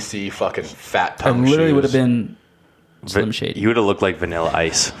a DC fucking fat I tongue. literally shoes. would have been Slim Shady. You would have looked like Vanilla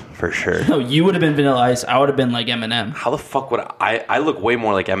Ice for sure. No, you would have been Vanilla Ice. I would have been like Eminem. How the fuck would I look way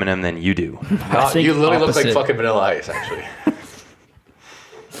more like Eminem than you do. I think you literally look like opposite. fucking Vanilla Ice, actually.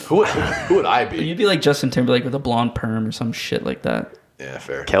 who would I be? You'd be like Justin Timberlake with a blonde perm or some shit like that. Yeah,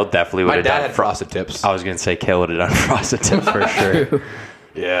 fair. Kale definitely would My have dad done had frosted tips. I was gonna say Kale would have done frosted tips for sure.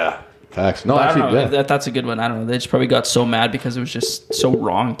 Yeah. Facts. No, But I don't actually, know. That's a good one. I don't know. They just probably got so mad because it was just so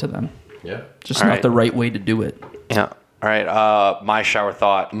wrong to them. yeah. Just All not right. the right way to do it. Yeah. All right. My shower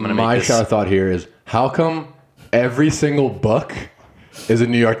thought. My shower thought here is, how come every single book is a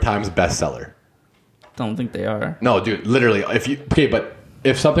New York Times bestseller? Don't think they are. No, dude, literally. But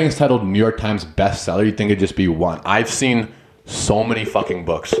if something is titled New York Times bestseller, you'd think it'd just be one. I've seen so many fucking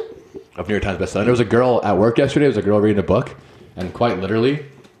books of New York Times bestseller. There was a girl at work yesterday. There was a girl reading a book, and quite literally,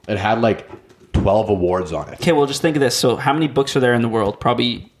 it had like 12 awards on it. Okay, well, just think of this. So how many books are there in the world?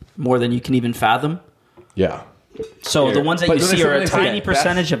 Probably more than you can even fathom. Yeah. So the ones that But you then see are a they say tiny that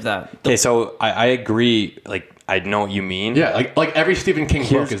percentage of that. Okay, so I agree. Like, I know what you mean. Yeah, like every Stephen King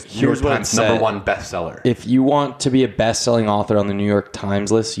book is New York here's what it Times said. number one bestseller. If you want to be a best-selling author on the New York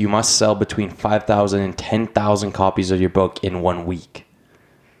Times list, you must sell between 5,000 and 10,000 copies of your book in 1 week.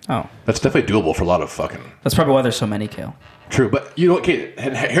 Oh, That's definitely doable for a lot of fucking... that's probably why there's so many, Kale. True, but you know, okay,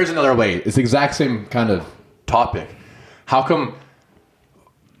 and here's another way. It's the exact same kind of topic. How come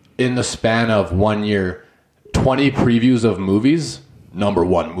in the span of 1 year, 20 previews of movies, number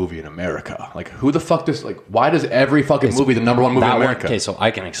one movie in America? Like, who the fuck does, like, why does every fucking movie the number one movie in That one, America? okay, so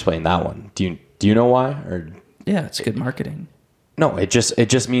I can explain that one. Do you know why? Or Yeah, it's good marketing. no, it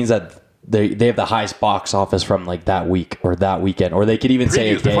just means that they have the highest box office from like that week or that weekend, or they could even say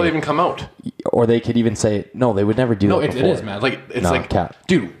a Previews before they day, even come out. or they could even say no. They would never do No, that. it before. is, man. Like, it's No, like, Cap.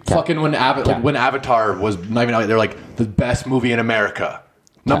 dude, fucking when Avatar was not even out, they're like, the best movie in America.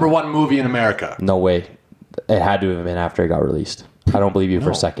 Number one movie in America. No way. It had to have been after it got released. I don't believe you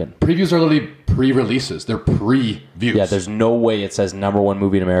for a second. Previews are literally pre-releases. They're previews. Yeah, there's no way it says number one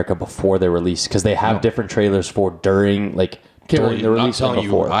movie in America before they release, because they have different trailers for during the I'm release and telling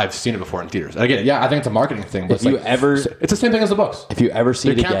before. you, I've seen it before in theaters. And again, yeah, I think it's a marketing thing. But If you ever- it's the same thing as the books. If you ever see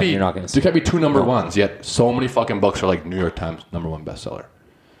it again, you're not going to see There it. can't be two number ones, yet so many fucking books are like New York Times number one bestseller.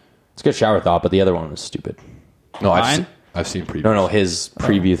 It's a good shower thought, but the other one was stupid. No, Mine? I've seen previews. No, his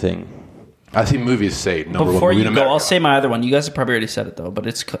preview thing. I've seen movies say number one Before movie you in go, America. I'll say my other one. You guys have probably already said it, though, but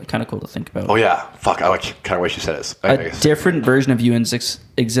it's kind of cool to think about. Oh yeah, fuck! I kind of wish you said it. A different version of you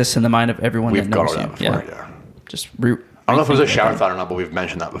exists in the mind of everyone We've that gone knows over you. that before. Yeah. Just I don't know if it was a rethink shower that. thought or not, but we've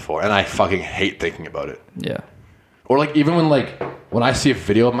mentioned that before, and I fucking hate thinking about it. Yeah. Or like even when I see a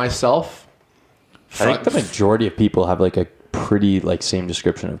video of myself, I think the majority of people have like a pretty like same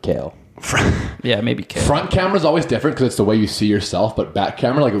description of Kale. Yeah, maybe Kale. front camera is always different because it's the way you see yourself, but back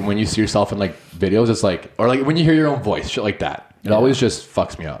camera, like when you see yourself in like videos, it's like, or like when you hear your own voice, shit like that. It always just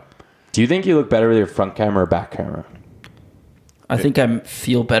fucks me up. Do you think you look better with your front camera or back camera? I think I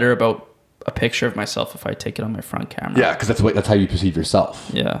feel better about a picture of myself if I take it on my front camera. Yeah, because that's how you perceive yourself.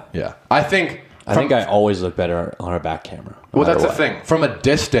 Yeah. Yeah, I think I always look better on a back camera. no Well, that's matter the what. thing. From a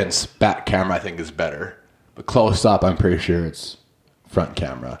distance, back camera I think is better, but close up, I'm pretty sure it's front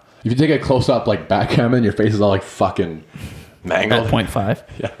camera. If you take a close up like back camera and your face is all like fucking mangled. At 0.5.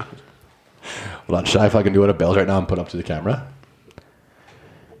 Yeah. Hold on, should I fucking do it at Bill's right now and put up to the camera?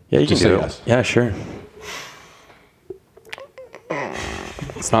 Yeah, you Just can say do it. yes. Yeah, sure.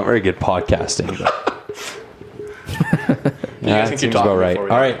 It's not very good podcasting, but yeah, guys can it keep seems talking about right. before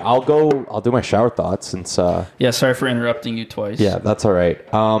we All go. right, I'll do my shower thoughts since Yeah, sorry for interrupting you twice. yeah, that's all right.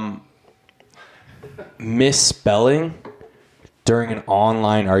 Misspelling during an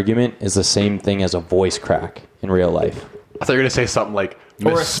online argument is the same thing as a voice crack in real life. I thought you were gonna say something like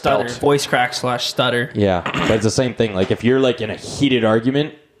Or a stutter. misspelt. Voice crack / stutter. Yeah, but it's the same thing. Like if you're like in a heated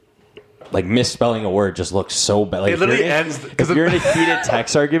argument, like misspelling a word just looks so bad. Like It literally if you're in- ends- if you're in a heated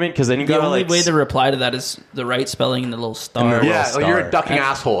text argument, because then you The gotta only like way to reply to that is the right spelling and the little star. Yeah, little like you're star. a ducking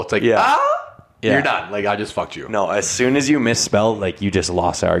asshole. It's like Yeah. Yeah. You're done. Like I just fucked you. no. As soon as you misspell, like you just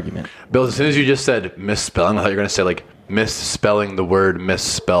lost the argument. Bill, as soon as you just said misspelling, I thought you were gonna say like misspelling the word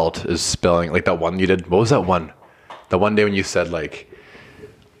misspelt is spelling like that one you did. What was that one? The one day when you said like,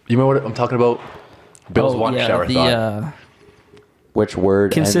 you remember what I'm talking about? Bill's one shower thought. Which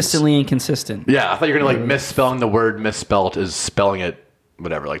word? Consistently inconsistent. Yeah, I thought you were gonna like misspelling the word misspelt is spelling it,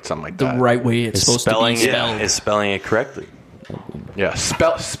 whatever, like something like The that. right way it's supposed to be spelled. is spelling it correctly. Yeah,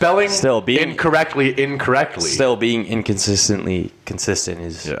 spelling Still being- incorrectly. Still being inconsistently consistent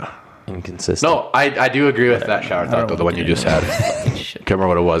is inconsistent. No, I do agree with that shower thought though, the one you just had. Shit. Can't remember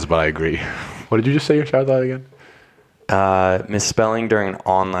what it was, but I agree. What did you just say your shower thought again? Misspelling during an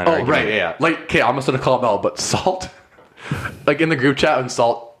online Oh, argument. right, yeah. Like, okay, I'm just gonna call him out, but Salt, like in the group chat when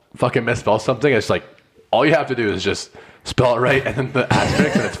Salt fucking misspells something, it's like, all you have to do is just spell it right and then the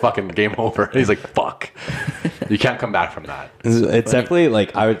asterisk and it's fucking game over. And he's like, fuck. You can't come back from that. It's definitely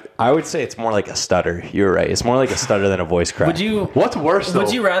like I would say it's more like a stutter. You're right. It's more like a stutter than a voice crack. Would you? What's worse though?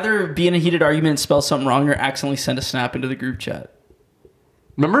 Would you rather be in a heated argument and spell something wrong, or accidentally send a snap into the group chat?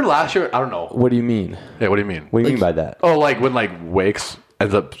 Remember last year? I don't know. What do you mean? Yeah, what do you mean? What do you mean by that? Oh, like when like Wakes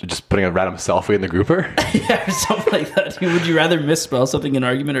ends up just putting a random selfie in the grouper? Yeah, or something like that. Would you rather misspell something in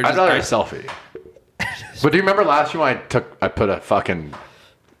argument or just... I'd rather a selfie. But do you remember last year when I put a fucking...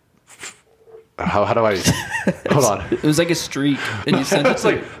 How do I... Hold on. It was like a streak. And you sent it It's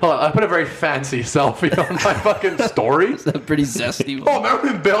like, hold on, I put a very fancy selfie on my fucking story. a pretty zesty Oh, remember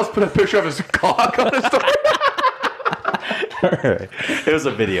when Bales put a picture of his cock on his story? It was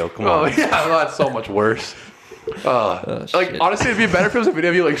a video. Come Oh, on. yeah, well, that's so much worse. Like, shit. honestly, it'd be better if it was a video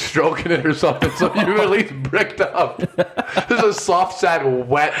of you, like, stroking it or something, so you at least bricked up. This is a soft, sad,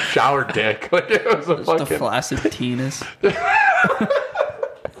 wet shower dick. Like, it was a the fucking... flaccid penis.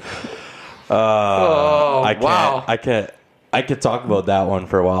 Oh, I can't. wow. I could talk about that one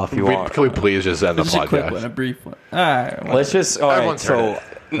for a while if you want. Can we please just end the Just a quick podcast? one, a brief one. All right. Well, Let's just. All right. Everyone's So heard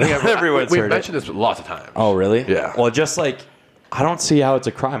it. everyone's We've heard it. mentioned this lots of times. Oh, really? Yeah. Well, just like I don't see how it's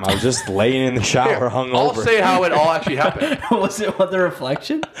a crime. I was just laying in the shower, hungover. I'll say how it all actually happened. was it what the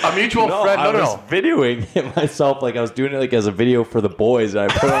reflection? A mutual No, friend. I No. was videoing it myself. Like I was doing it like as a video for the boys, and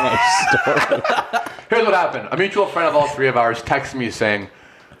I put it on my story. Here's what happened. A mutual friend of all three of ours texted me saying,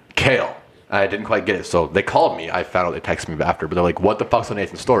 "Kale." I didn't quite get it, so they called me. I found out they texted me after, but they're like, "What the fuck's on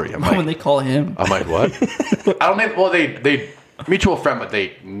Nathan's story?" I'm when like, they call him. "I'm like, what?" I don't think. Well, they mutual friend, but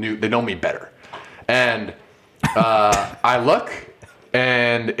they know me better, and I look,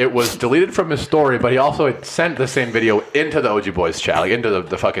 and it was deleted from his story, but he also had sent the same video into the OG Boys chat, like into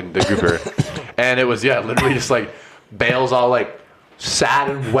the fucking the grouper, and it was literally just like Bale's all like sad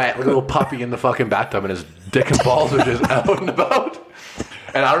and wet, like a little puppy in the fucking bathtub, and his dick and balls are just out and about.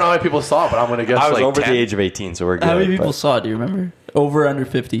 And I don't know how many people saw it, but I'm going to guess I was like over 10. the age of 18, so we're good. How many people but saw it? Do you remember? Over or under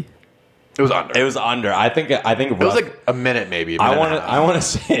 50? It was under. It was under. I think. It was like a minute maybe. I want to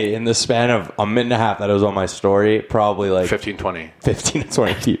say in the span of a minute and a half that it was on my story, probably like 15, 20. 15 to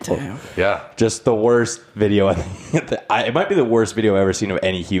 20 people. Damn. Yeah. Just the worst video. It might be the worst video I've ever seen of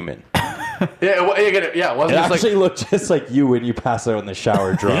any human. Yeah, it wasn't It just actually like... looked just like you when you pass out in the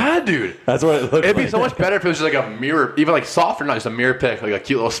shower drunk. Yeah, dude. That's what it looked It'd like. be so much better if it was just like a mirror, even like softer, not just a mirror pic, like a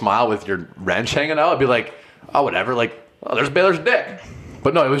cute little smile with your wrench hanging out. It'd be like, oh, whatever. Like, oh, there's Baylor's dick.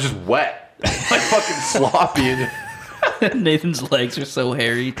 But no, it was just wet. Like fucking sloppy. And Nathan's legs are so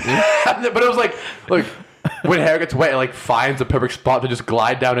hairy, too. but it was like when hair gets wet, it like finds a perfect spot to just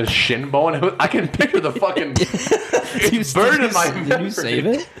glide down his shin bone. I can picture the fucking... It's burned in my memory. Did you save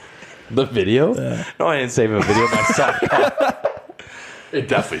it? The video? No, I didn't save a video myself. It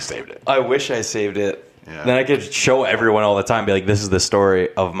definitely saved it. I wish I saved it. Yeah. Then I could show everyone all the time, be like, this is the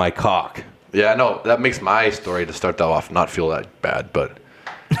story of my cock. Yeah, no, that makes my story to start that off not feel that bad, but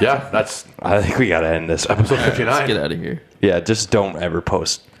yeah, that's I think we got to end this episode 59. Let's get out of here. Yeah, just don't ever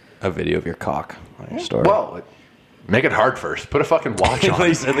post a video of your cock on your story. Well, make it hard first. Put a fucking watch on.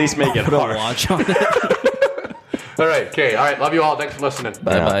 at least make it Put a hard. watch on it. All right, okay. All right, love you all. Thanks for listening.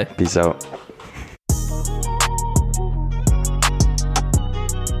 Bye-bye. Peace out.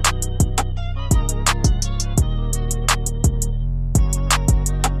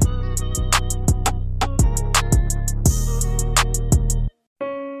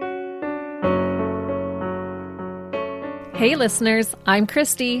 Hey listeners, I'm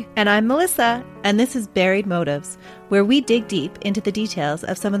Christy. And I'm Melissa, and this is Buried Motives, where we dig deep into the details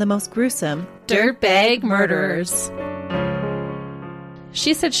of some of the most gruesome Dirtbag murderers.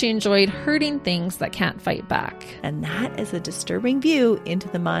 She said she enjoyed hurting things that can't fight back. and that is a disturbing view into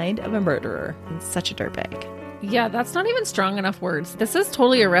the mind of a murderer and such a dirtbag. Yeah, that's not even strong enough words. This is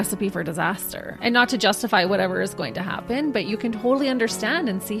totally a recipe for disaster. And not to justify whatever is going to happen, but you can totally understand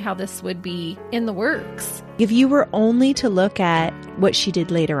and see how this would be in the works. If you were only to look at what she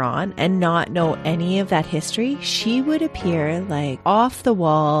did later on and not know any of that history, she would appear like off the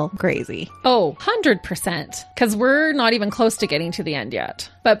wall crazy. Oh, 100%. Because we're not even close to getting to the end yet.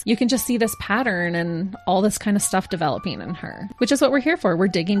 But you can just see this pattern and all this kind of stuff developing in her, which is what we're here for. We're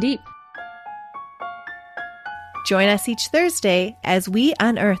digging deep. Join us each Thursday as we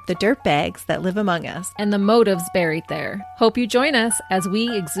unearth the dirtbags that live among us. And the motives buried there. Hope you join us as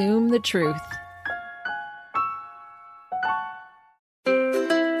we exhume the truth.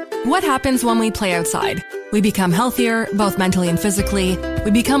 What happens when we play outside? We become healthier, both mentally and physically.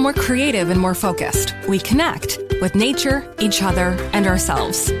 We become more creative and more focused. We connect with nature, each other, and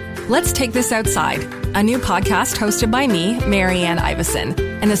ourselves. Let's Take This Outside, a new podcast hosted by me, Marianne Iveson,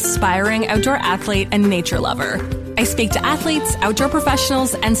 an aspiring outdoor athlete and nature lover. I speak to athletes, outdoor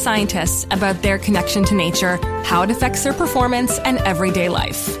professionals, and scientists about their connection to nature, how it affects their performance, and everyday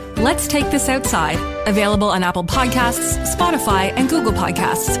life. Let's Take This Outside, available on Apple Podcasts, Spotify, and Google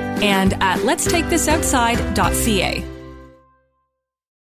Podcasts, and at letstakethisoutside.ca.